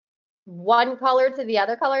one color to the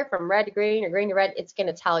other color, from red to green or green to red. It's going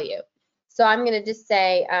to tell you. So I'm going to just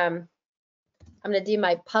say, I'm going to do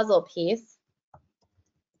my puzzle piece.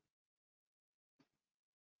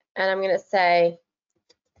 And I'm going to say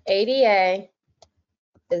ADA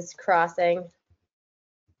is crossing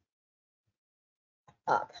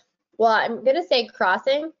up. Well, I'm going to say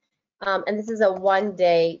crossing, and this is a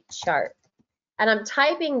 1-day chart. And I'm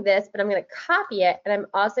typing this, but I'm going to copy it, and I'm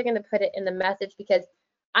also going to put it in the message because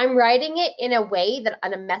I'm writing it in a way that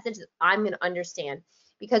on a message that I'm going to understand.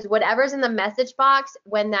 Because whatever's in the message box,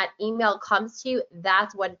 when that email comes to you,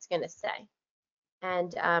 that's what it's going to say.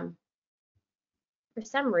 And for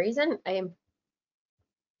some reason, you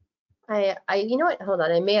know what? Hold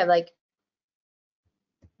on. I may have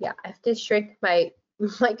yeah, I have to shrink my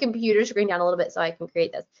computer screen down a little bit so I can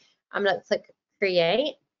create this. I'm going to click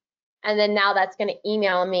create, and then now that's going to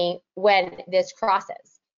email me when this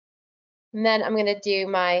crosses. And then I'm going to do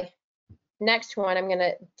my next one. I'm going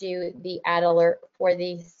to do the add alert for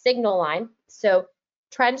the signal line. So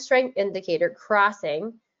trend strength indicator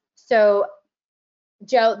crossing. So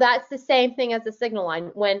Joe, that's the same thing as the signal line.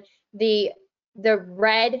 When the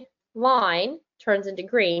red line turns into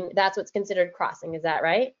green, that's what's considered crossing. Is that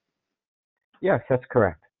right? Yes, that's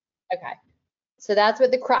correct. Okay. So that's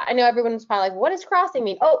what I know everyone's probably like, what does crossing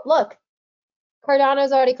mean? Oh, look,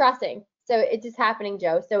 Cardano's already crossing. So it's just happening,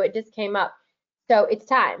 Joe. So it just came up. So it's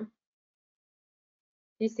time.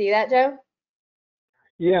 You see that, Joe?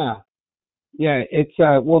 Yeah, yeah. It's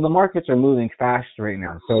well, the markets are moving fast right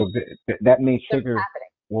now, so that may So it's trigger. happening.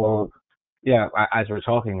 Well, yeah. As we're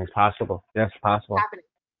talking, it's possible. That's possible. Happening.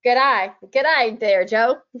 Good eye. Good eye there,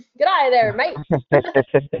 Joe. Good eye there, mate.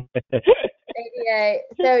 ADA.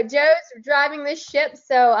 So Joe's driving this ship.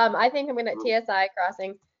 So I think I'm gonna TSI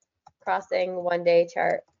crossing 1 day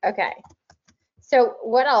chart. Okay. So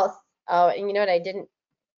what else? Oh, and you know what I didn't.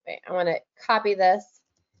 Wait, I want to copy this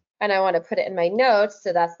and I want to put it in my notes.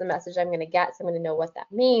 So that's the message I'm going to get. So I'm going to know what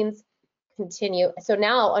that means. Continue. So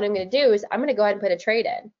now what I'm going to do is I'm going to go ahead and put a trade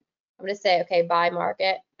in. I'm going to say, okay, buy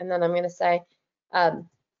market. And then I'm going to say, I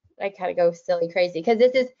kind of go silly crazy because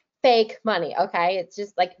this is fake money. Okay. It's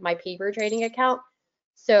just like my paper trading account.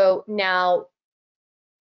 So now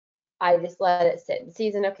I just let it sit in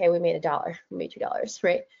season. Okay, we made $1. We made $2,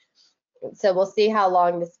 right? So we'll see how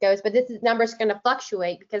long this goes. But this number is going to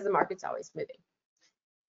fluctuate because the market's always moving.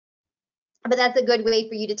 But that's a good way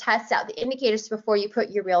for you to test out the indicators before you put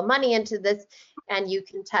your real money into this, and you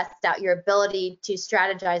can test out your ability to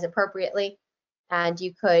strategize appropriately. And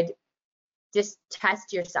you could just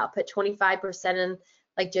test yourself, put 25% in,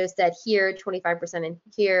 like Joe said, here, 25% in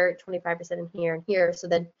here, 25% in here and here. So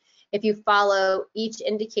then if you follow each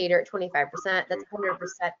indicator at 25%, that's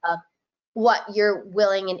 100% of what you're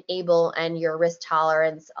willing and able, and your risk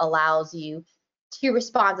tolerance allows you to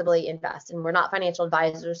responsibly invest. And we're not financial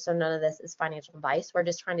advisors, so none of this is financial advice. We're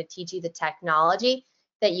just trying to teach you the technology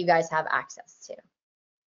that you guys have access to.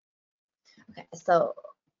 Okay, so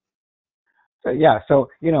Yeah. So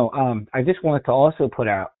I just wanted to also point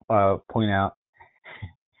out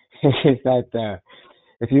is that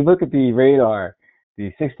if you look at the radar,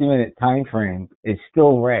 the 60-minute time frame is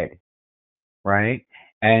still red, right?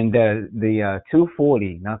 And the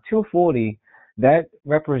 240, now 240, that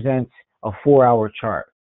represents a 4-hour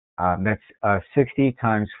chart. That's 60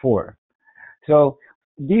 times 4. So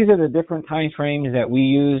these are the different time frames that we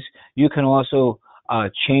use. You can also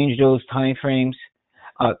change those time frames.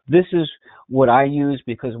 This is what I use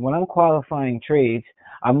because when I'm qualifying trades,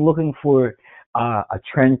 I'm looking for a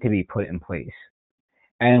trend to be put in place.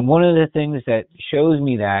 And one of the things that shows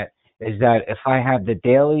me that is that if I have the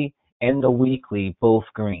daily and the weekly both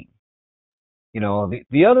green,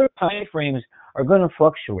 the other time frames are going to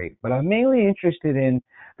fluctuate, but I'm mainly interested in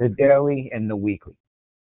the daily and the weekly.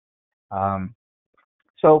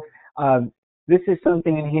 So this is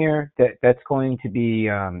something in here that's going to be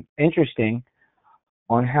interesting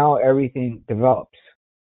on how everything develops.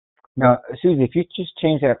 Now, Susie, if you just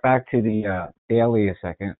change that back to the daily a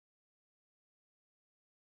second.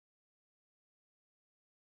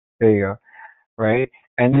 There you go. Right?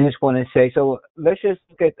 And I just want to say, so let's just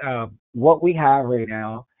look at what we have right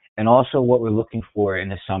now and also what we're looking for in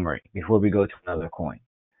the summary before we go to another coin.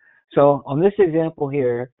 So on this example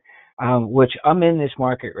here, which I'm in this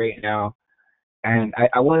market right now, and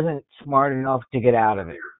I wasn't smart enough to get out of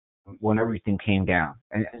it when everything came down.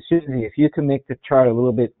 And Susie, if you can make the chart a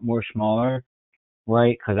little bit more smaller,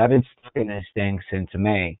 right? Because I've been stuck in this thing since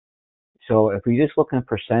May. So if we just look at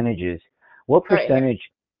percentages, what right here.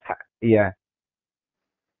 percentage? Yeah.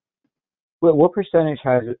 What percentage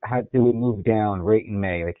do we move down right in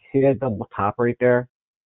May? Like, see that double top right there?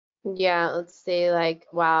 Yeah, let's see, like,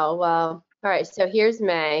 wow, well, all right, so here's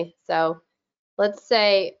May. So let's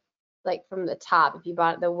say, like, from the top, if you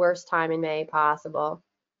bought it the worst time in May possible.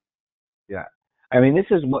 Yeah. I mean, this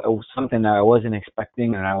is something that I wasn't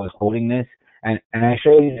expecting, and I was holding this, and I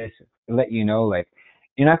show you this to let you know, like,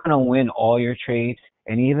 you're not going to win all your trades,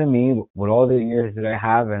 and even me, with all the years that I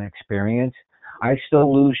have and experience, I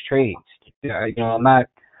still lose trades. I'm not,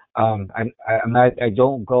 I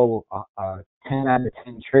don't go 10 out of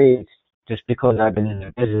 10 trades just because I've been in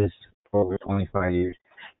the business for over 25 years.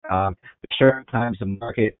 Certain times the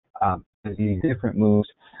market has these different moves,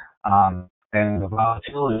 and the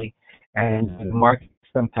volatility, and the market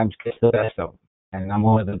sometimes gets the best of them, and I'm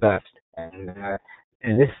one of the best. And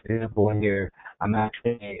in this example here, I'm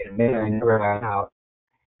actually admitting I never got out,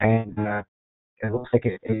 and it looks like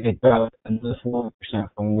it dropped another 4%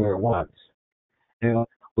 from where it was.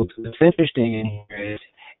 What's interesting in here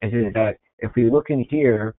is that if we look in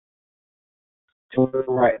here to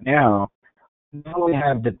right now we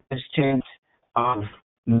have the best chance of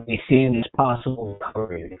seeing this possible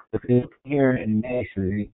recovery. If we look here in May,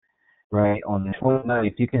 right, on the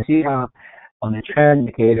 29th, you can see how on the trend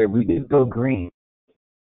indicator we did go green.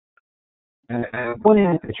 And I'm pointing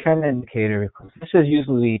at the trend indicator because this is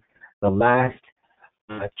usually the last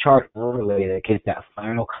chart overlay that gets that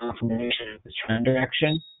final confirmation of the trend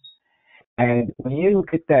direction. And when you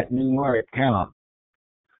get that new market count,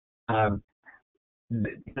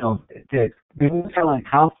 we don't tell like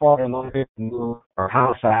how far the market can move or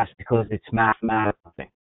how fast because it's mathematical thing.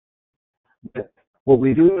 But what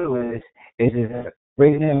we do know is that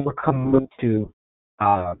right now we're coming to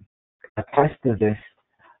uh, a test of this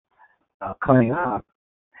coming up,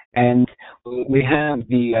 and we have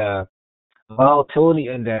the volatility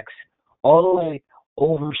index all the way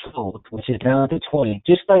oversold, which is down to 20,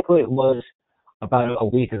 just like it was about a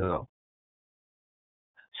week ago.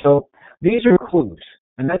 So these are clues,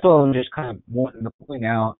 and that's all I'm just kind of wanting to point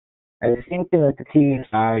out. And the same thing with the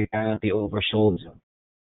TSI down at the oversold zone.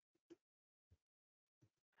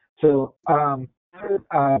 So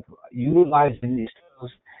utilizing these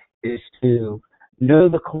tools is to know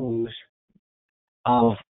the clues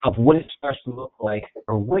of what it starts to look like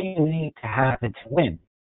or what you need to happen to win.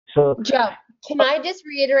 So Joe, can I just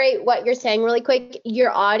reiterate what you're saying really quick?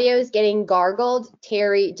 Your audio is getting gargled.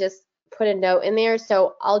 Terry just put a note in there,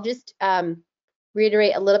 so I'll just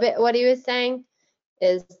reiterate a little bit what he was saying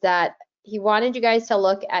is that he wanted you guys to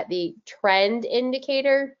look at the trend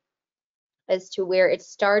indicator as to where it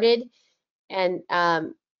started. And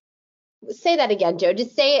say that again, Joe.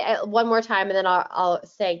 Just say it one more time, and then I'll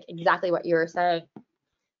say exactly what you were saying.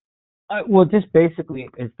 well, just basically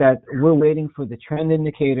is that we're waiting for the trend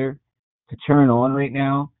indicator to turn on right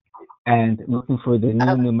now and looking for the new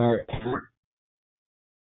Okay. numeric.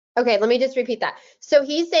 Okay, let me just repeat that. So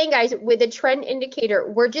he's saying, guys, with the trend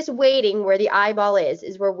indicator, we're just waiting where the eyeball is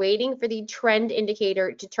we're waiting for the trend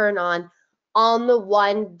indicator to turn on the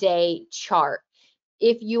 1-day chart.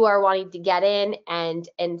 If you are wanting to get in and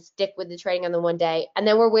stick with the trading on the 1-day, and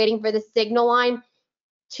then we're waiting for the signal line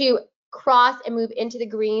to cross and move into the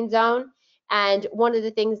green zone. And one of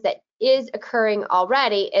the things that is occurring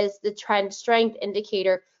already is the trend strength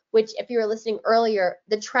indicator, which if you were listening earlier,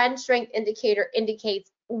 the trend strength indicator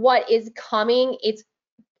indicates what is coming. It's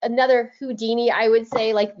another Houdini, I would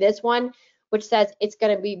say, like this one, which says it's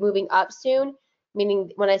going to be moving up soon.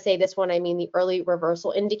 Meaning when I say this one, I mean the early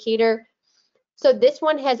reversal indicator. So this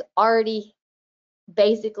one has already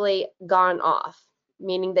basically gone off,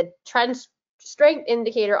 meaning the trend strength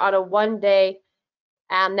indicator on a 1-day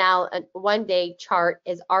and now a 1-day chart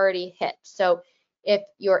is already hit. So if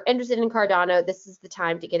you're interested in Cardano, this is the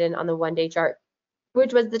time to get in on the 1-day chart,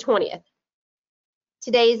 which was the 20th.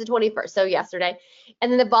 Today is the 21st, so yesterday.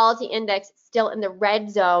 And then the volatility index still in the red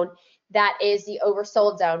zone. That is the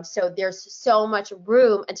oversold zone. So there's so much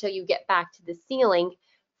room until you get back to the ceiling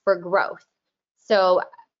for growth. So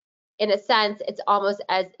in a sense, it's almost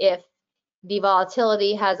as if the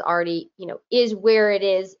volatility has already, is where it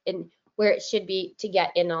is and where it should be to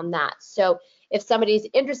get in on that. So if somebody's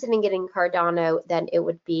interested in getting Cardano, then it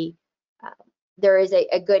would be, there is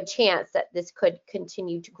a good chance that this could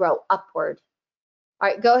continue to grow upward. All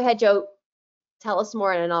right, go ahead, Joe. Tell us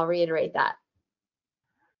more and I'll reiterate that.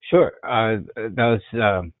 Sure, that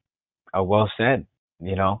was well said.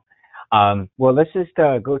 You know, well, let's just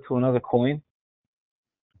go to another coin,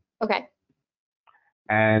 Okay.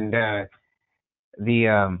 and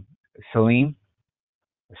the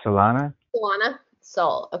Solana.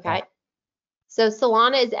 Sol. Yeah. Okay. So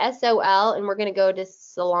Solana is SOL, and we're going to go to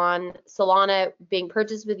Solana being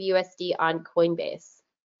purchased with USD on Coinbase.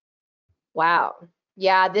 Wow.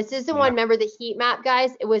 Yeah, this is the one. Yeah. Remember the heat map,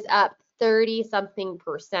 guys? It was up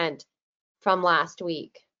 30-something% from last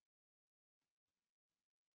week.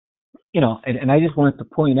 And I just wanted to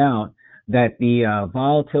point out that the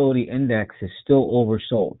volatility index is still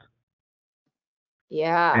oversold,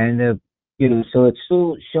 Yeah. and so it's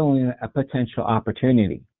still showing a potential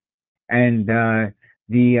opportunity. And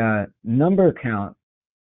the number count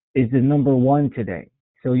is the number one today.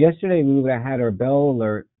 So yesterday we would have had our bell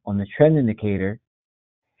alert on the trend indicator,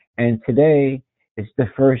 and today it's the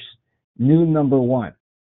first new number one.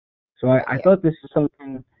 So I Right. thought this is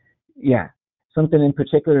something, yeah, something in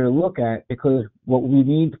particular to look at, because what we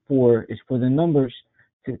need is for the numbers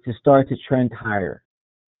to start to trend higher.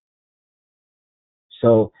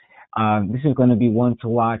 So this is going to be one to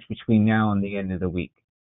watch between now and the end of the week.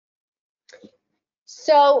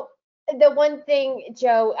 So the one thing,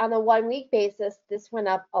 Joe, on a 1-week basis, this went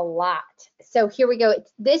up a lot. So here we go.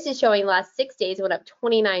 This is showing last 6 days went up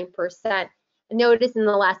 29%. Notice in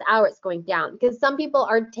the last hour it's going down because some people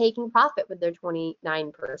are taking profit with their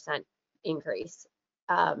 29% increase.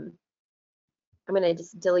 I'm going to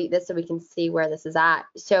just delete this so we can see where this is at.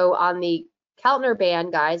 So on the Keltner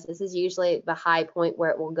band, guys, this is usually the high point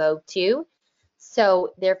where it will go to.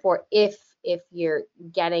 So therefore, if you're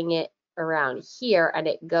getting it around here and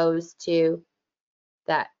it goes to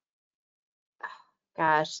that,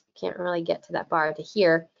 gosh, can't really get to that bar to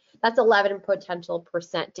here. That's 11 potential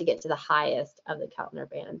percent to get to the highest of the Keltner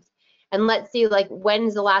bands. And let's see, like,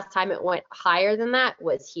 when's the last time it went higher than that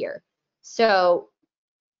was here. So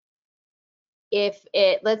if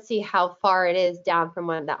it, let's see how far it is down from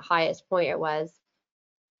when that highest point it was.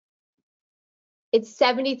 It's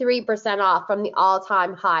 73% off from the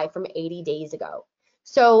all-time high from 80 days ago.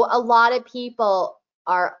 So a lot of people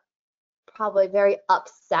are probably very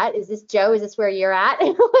upset. Is this, Joe? Is this where you're at?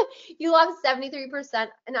 You lost 73%,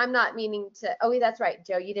 and I'm not meaning to. Oh, that's right,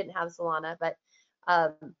 Joe. You didn't have Solana, but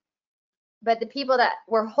the people that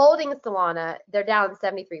were holding Solana, they're down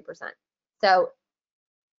 73%. So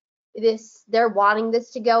they're wanting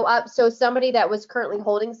this to go up. So somebody that was currently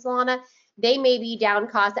holding Solana, they may be down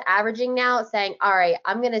cost averaging now, saying, all right,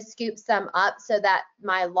 I'm going to scoop some up so that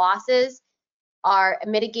my losses are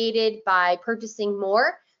mitigated by purchasing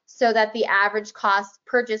more, so that the average cost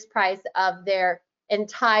purchase price of their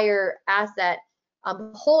entire asset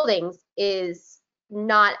holdings is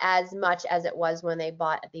not as much as it was when they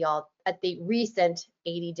bought at the recent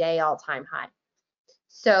 80-day all-time high.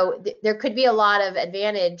 So there could be a lot of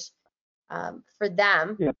advantage for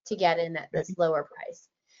them to get in at this lower price.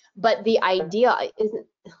 But the idea isn't.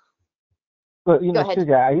 But Go ahead.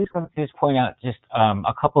 Susan, I just want to just point out just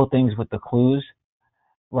a couple of things with the clues,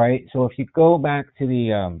 right? So if you go back to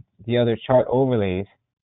the other chart overlays.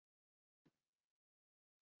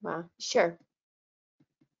 Wow, sure.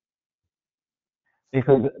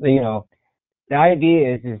 Because the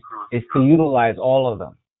idea is to utilize all of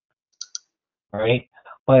them, right?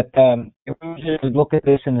 But if we just look at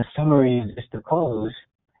this in the summary, just to close,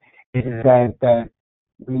 is that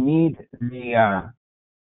we need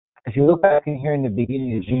if you look back in here in the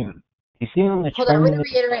beginning of June, you see on the Hold on, I'm trend. going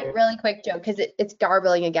to reiterate really quick, Joe, because it's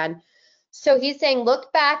garbling again. So he's saying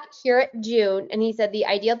look back here at June, and he said the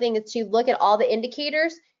ideal thing is to look at all the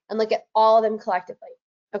indicators and look at all of them collectively.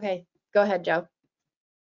 Okay, go ahead, Joe.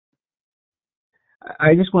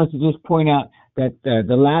 I just wanted to just point out that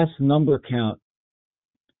the last number count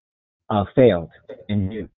failed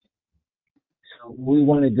in June. So what we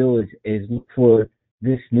want to do is look for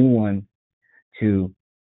this new one to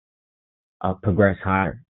progress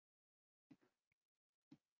higher.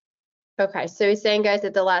 Okay, so he's saying, guys,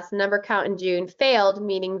 that the last number count in June failed,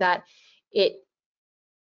 meaning that it,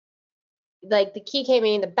 like, the key came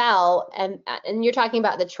in the bell, and you're talking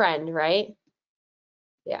about the trend, right?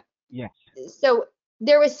 Yeah. Yes. So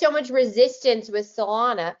there was so much resistance with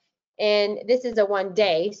Solana, and this is a 1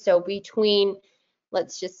 day. So between,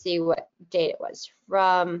 let's just see what date it was,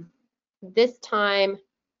 from this time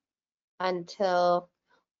until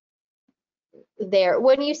there.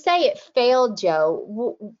 When you say it failed,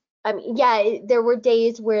 Joe, I mean, yeah, there were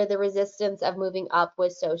days where the resistance of moving up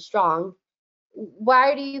was so strong.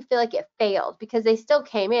 Why do you feel like it failed? Because they still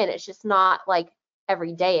came in. It's just not like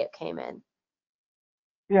every day it came in.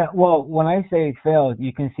 Yeah, well, when I say it failed,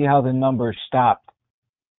 you can see how the numbers stopped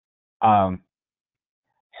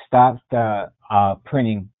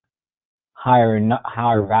printing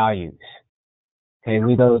higher values. Okay,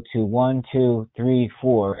 we go to 1, 2, 3,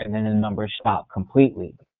 4, and then the numbers stop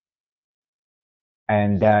completely.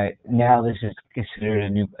 And now this is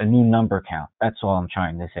considered a new number count. That's all I'm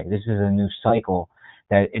trying to say. This is a new cycle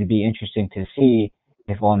that it'd be interesting to see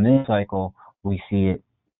if on this cycle we see it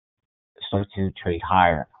start to trade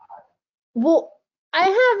higher. Well, I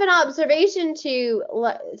have an observation to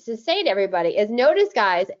say to everybody is, notice,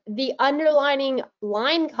 guys, the underlining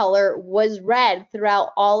line color was red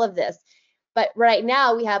throughout all of this. But right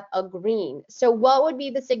now we have a green. So what would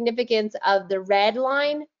be the significance of the red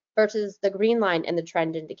line versus the green line in the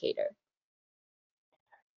trend indicator?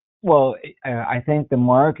 Well, I think the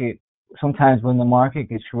market, sometimes when the market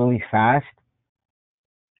gets really fast,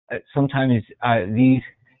 sometimes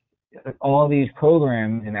all these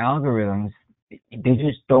programs and algorithms, they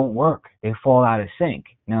just don't work. They fall out of sync.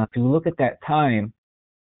 Now, if you look at that time,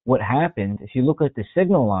 what happened, if you look at the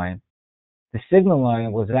signal line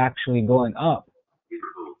was actually going up.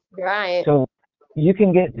 Right. So you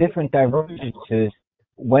can get different divergences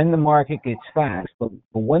when the market gets fast, but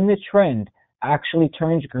when the trend actually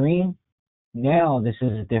turns green, now this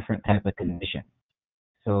is a different type of condition.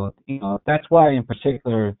 So, that's why in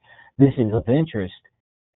particular this is of interest,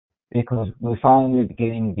 because we're finally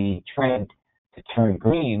getting the trend to turn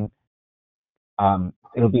green.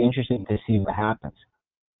 It'll be interesting to see what happens.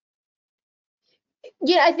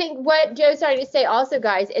 Yeah, I think what Joe's trying to say also,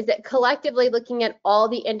 guys, is that collectively looking at all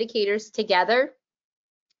the indicators together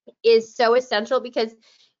is so essential, because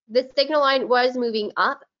the signal line was moving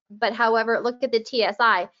up, but however, look at the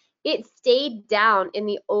TSI, it stayed down in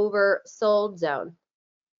the oversold zone.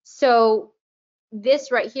 So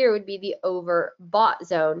this right here would be the overbought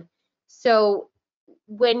zone. So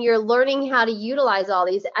when you're learning how to utilize all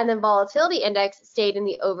these, and then volatility index stayed in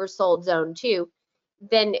the oversold zone too,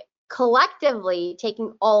 then collectively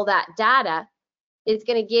taking all that data is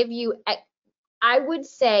going to give you, I would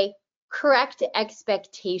say, correct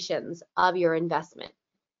expectations of your investment.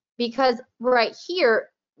 Because right here,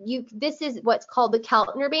 this is what's called the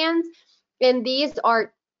Keltner bands, and these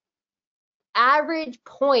are average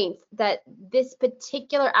points that this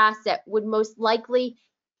particular asset would most likely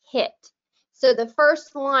hit. So the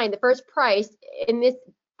first line, the first price in this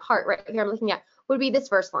part right here I'm looking at would be this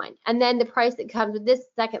first line, and then the price that comes with this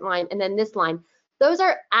second line, and then this line. Those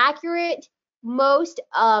are accurate, most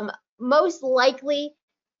likely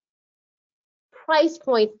price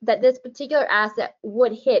points that this particular asset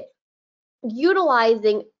would hit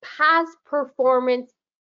utilizing past performance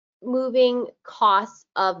moving costs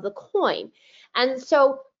of the coin. And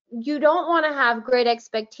so you don't want to have great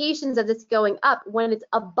expectations of this going up when it's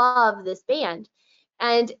above this band.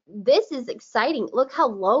 And this is exciting. Look how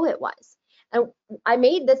low it was. And I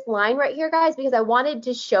made this line right here, guys, because I wanted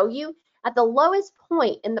to show you at the lowest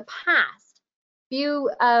point in the past few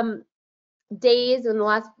days in the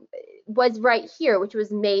last was right here, which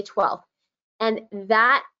was May 12th. And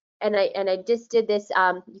that, and I just did this,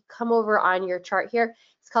 you come over on your chart here,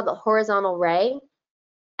 it's called the horizontal ray,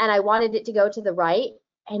 and I wanted it to go to the right,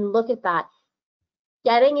 and look at that.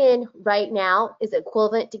 Getting in right now is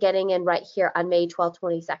equivalent to getting in right here on May 12,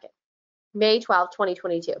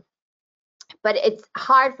 2022. But it's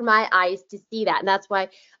hard for my eyes to see that, and that's why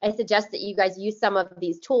I suggest that you guys use some of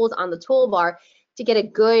these tools on the toolbar to get a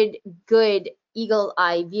good eagle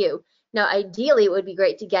eye view. Now, ideally, it would be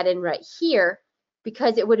great to get in right here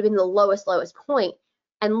because it would have been the lowest point.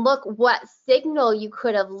 And look what signal you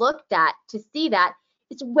could have looked at to see that.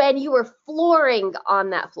 It's when you were flooring on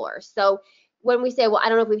that floor. So when we say, well, I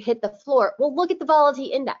don't know if we've hit the floor, well, look at the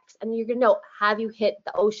volatility index, and you're gonna know, have you hit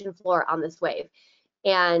the ocean floor on this wave?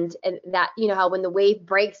 And that, you know how when the wave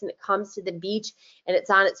breaks and it comes to the beach and it's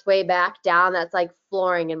on its way back down, that's like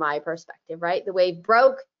flooring in my perspective, right? The wave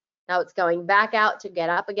broke, now it's going back out to get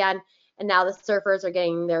up again, and now the surfers are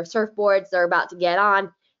getting their surfboards, they're about to get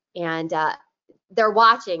on, and they're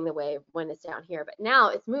watching the wave when it's down here, but now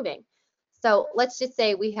it's moving. So let's just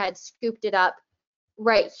say we had scooped it up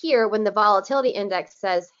right here when the volatility index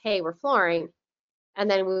says, hey, we're flooring, and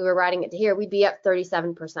then we were riding it to here, we'd be up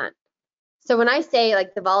 37%. So when I say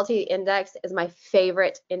like the volatility index is my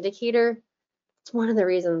favorite indicator, it's one of the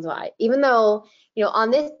reasons why. Even though, you know, on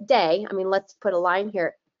this day, I mean, let's put a line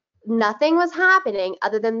here, nothing was happening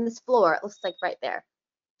other than this floor, it looks like right there.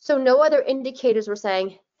 So no other indicators were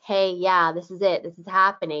saying, hey, yeah, this is it, this is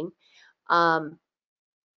happening. But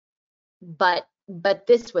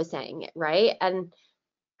this was saying it, right? And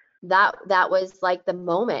that was like the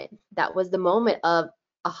moment. That was the moment of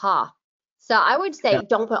aha. So I would say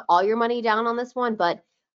don't put all your money down on this one, but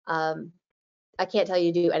I can't tell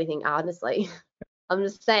you to do anything, honestly. I'm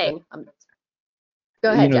just saying.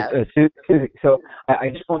 Go ahead, Joe. Susie, so I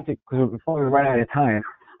just want to, before we run out of time,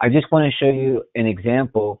 I just want to show you an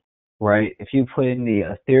example, right? If you put in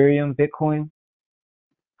the Ethereum Bitcoin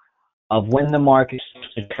of when the market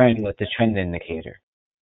starts to trend with the trend indicator.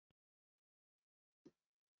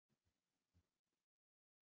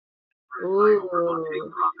 Ooh.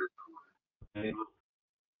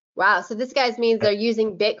 Wow, so this guys means they're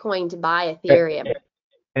using Bitcoin to buy Ethereum.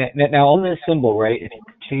 Now on this symbol, right, if you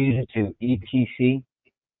change it to ETC,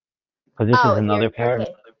 because this is another pair.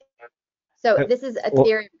 Okay. So this is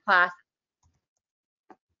Ethereum class.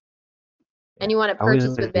 And you want to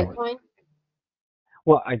purchase with Bitcoin?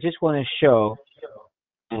 Well, I just want to show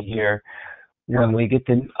here when we get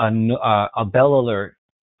a bell alert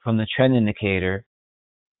from the trend indicator,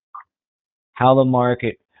 how the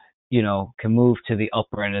market, you know, can move to the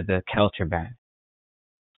upper end of the Keltner band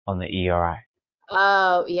on the ERI.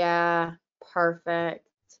 Oh, yeah, perfect.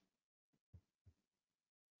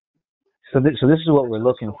 So this is what we're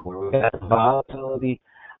looking for. We got the volatility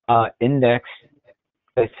index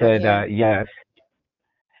that said yes.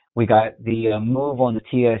 We got the move on the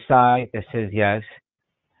TSI that says yes.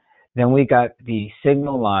 Then we got the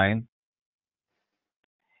signal line.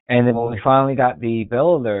 And then when we finally got the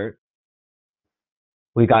bell alert,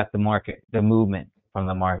 we got the market, the movement from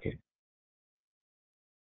the market.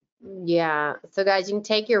 Yeah. So guys, you can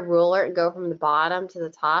take your ruler and go from the bottom to the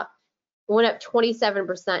top. It went up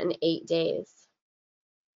 27% in 8 days.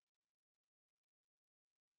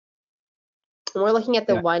 And we're looking at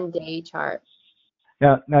the 1-day chart.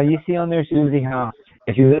 Now you see on there, Susie, how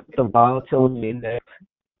if you look at the volatility index,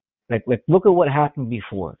 like look at what happened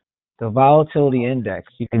before. The volatility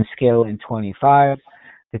index, you can scale in 25.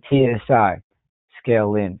 The TSI,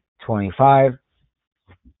 scale in 25.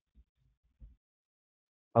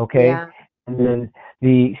 Okay, Yeah. and then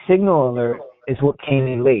the signal alert is what came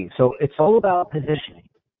in late. So it's all about positioning.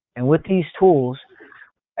 And with these tools,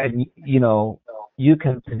 and you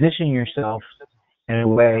can position yourself in a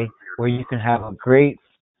way where you can have a great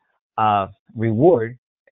reward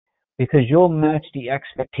because you'll match the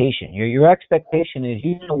expectation. Your expectation is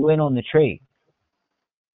you're going to win on the trade.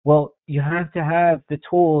 Well, you have to have the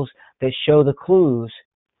tools that show the clues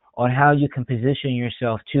on how you can position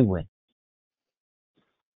yourself to win.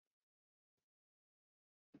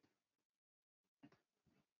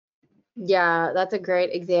 Yeah, that's a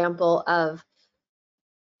great example of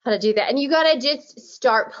how to do that. And you got to just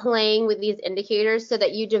start playing with these indicators so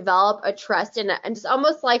that you develop a trust and just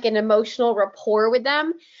almost like an emotional rapport with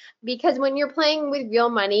them. Because when you're playing with real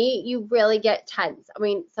money, you really get tense. I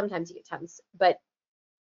mean, sometimes you get tense, but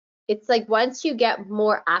it's like once you get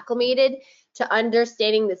more acclimated to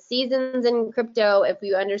understanding the seasons in crypto, if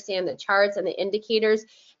you understand the charts and the indicators,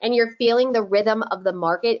 and you're feeling the rhythm of the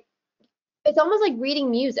market, it's almost like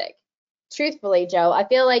reading music. Truthfully, Joe, I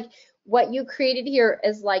feel like what you created here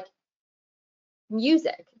is like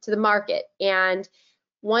music to the market. And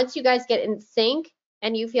once you guys get in sync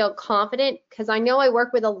and you feel confident, because I know I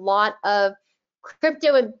work with a lot of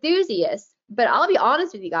crypto enthusiasts, but I'll be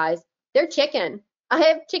honest with you guys, they're chicken. I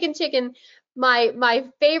have chicken. My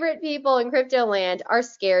favorite people in crypto land are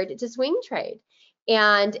scared to swing trade.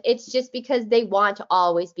 And it's just because they want to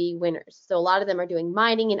always be winners. So a lot of them are doing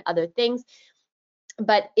mining and other things,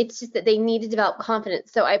 but it's just that they need to develop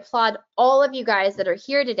confidence. So I applaud all of you guys that are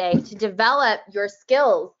here today to develop your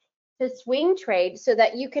skills to swing trade so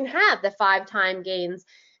that you can have the 5-time gains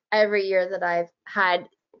every year that I've had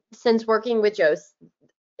since working with Joe's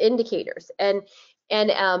indicators. And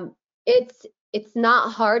it's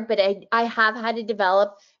not hard, but I have had to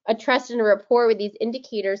develop a trust and a rapport with these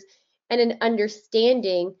indicators and an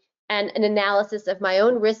understanding and an analysis of my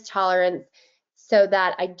own risk tolerance so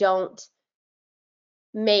that I don't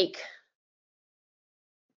make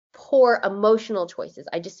poor emotional choices.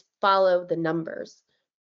 I just follow the numbers.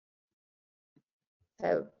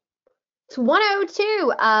 So it's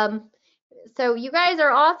 102. So you guys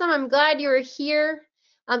are awesome. I'm glad you were here.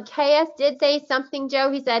 KS did say something,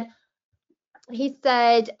 Joe. He said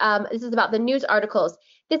this is about the news articles.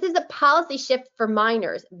 This is a policy shift for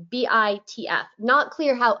miners, BITF. Not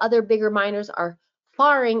clear how other bigger miners are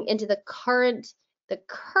faring into the current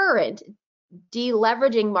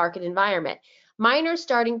deleveraging market environment. Miners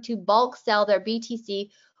starting to bulk sell their BTC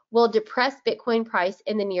will depress Bitcoin price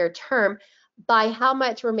in the near term. By how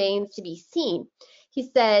much remains to be seen.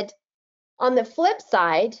 He said, on the flip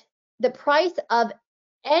side, the price of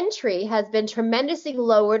entry has been tremendously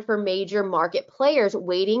lowered for major market players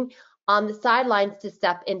waiting on the sidelines to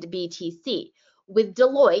step into BTC. With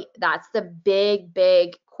Deloitte, that's the big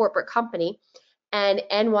corporate company, and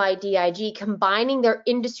NYDIG combining their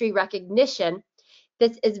industry recognition,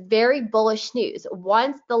 this is very bullish news.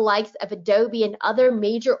 Once the likes of Adobe and other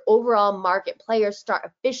major overall market players start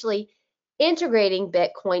officially integrating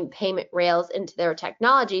Bitcoin payment rails into their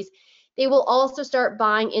technologies, they will also start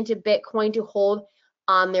buying into Bitcoin to hold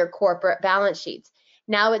on their corporate balance sheets.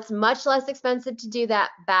 Now it's much less expensive to do that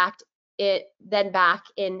than back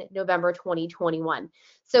in November 2021.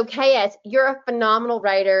 So KS, you're a phenomenal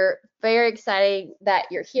writer. Very exciting that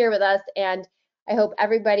you're here with us, and I hope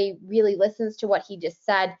everybody really listens to what he just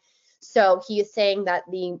said. So he is saying that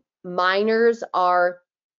the miners are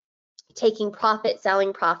taking profit,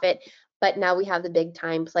 selling profit, but now we have the big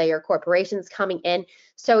time player corporations coming in.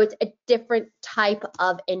 So it's a different type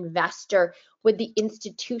of investor with the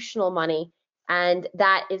institutional money, and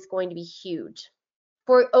that is going to be huge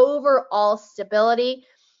for overall stability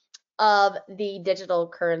of the digital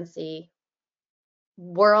currency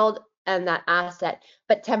world and that asset.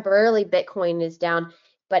 But temporarily, Bitcoin is down,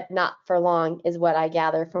 but not for long, is what I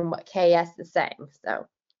gather from what KS is saying. So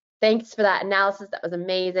thanks for that analysis. That was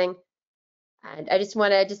amazing. And I just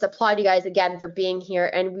want to just applaud you guys again for being here.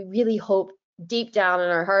 And we really hope deep down in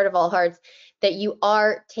our heart of all hearts that you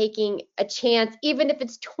are taking a chance, even if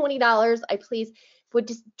it's $20. I please would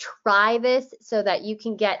just try this so that you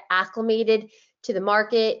can get acclimated to the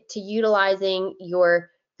market, to utilizing your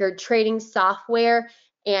trading software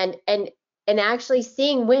and actually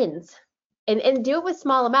seeing wins. And do it with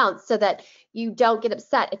small amounts so that you don't get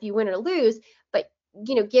upset if you win or lose, but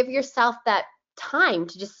give yourself that time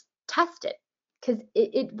to just test it because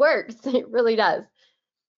it works. It really does.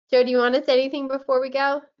 Joe, do you want to say anything before we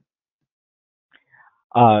go?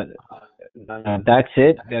 Uh, that's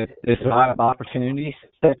it. There's a lot of opportunities.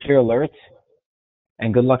 Set your alerts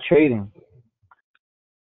and good luck trading.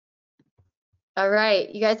 All right.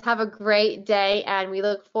 You guys have a great day, and we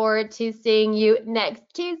look forward to seeing you next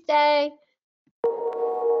Tuesday.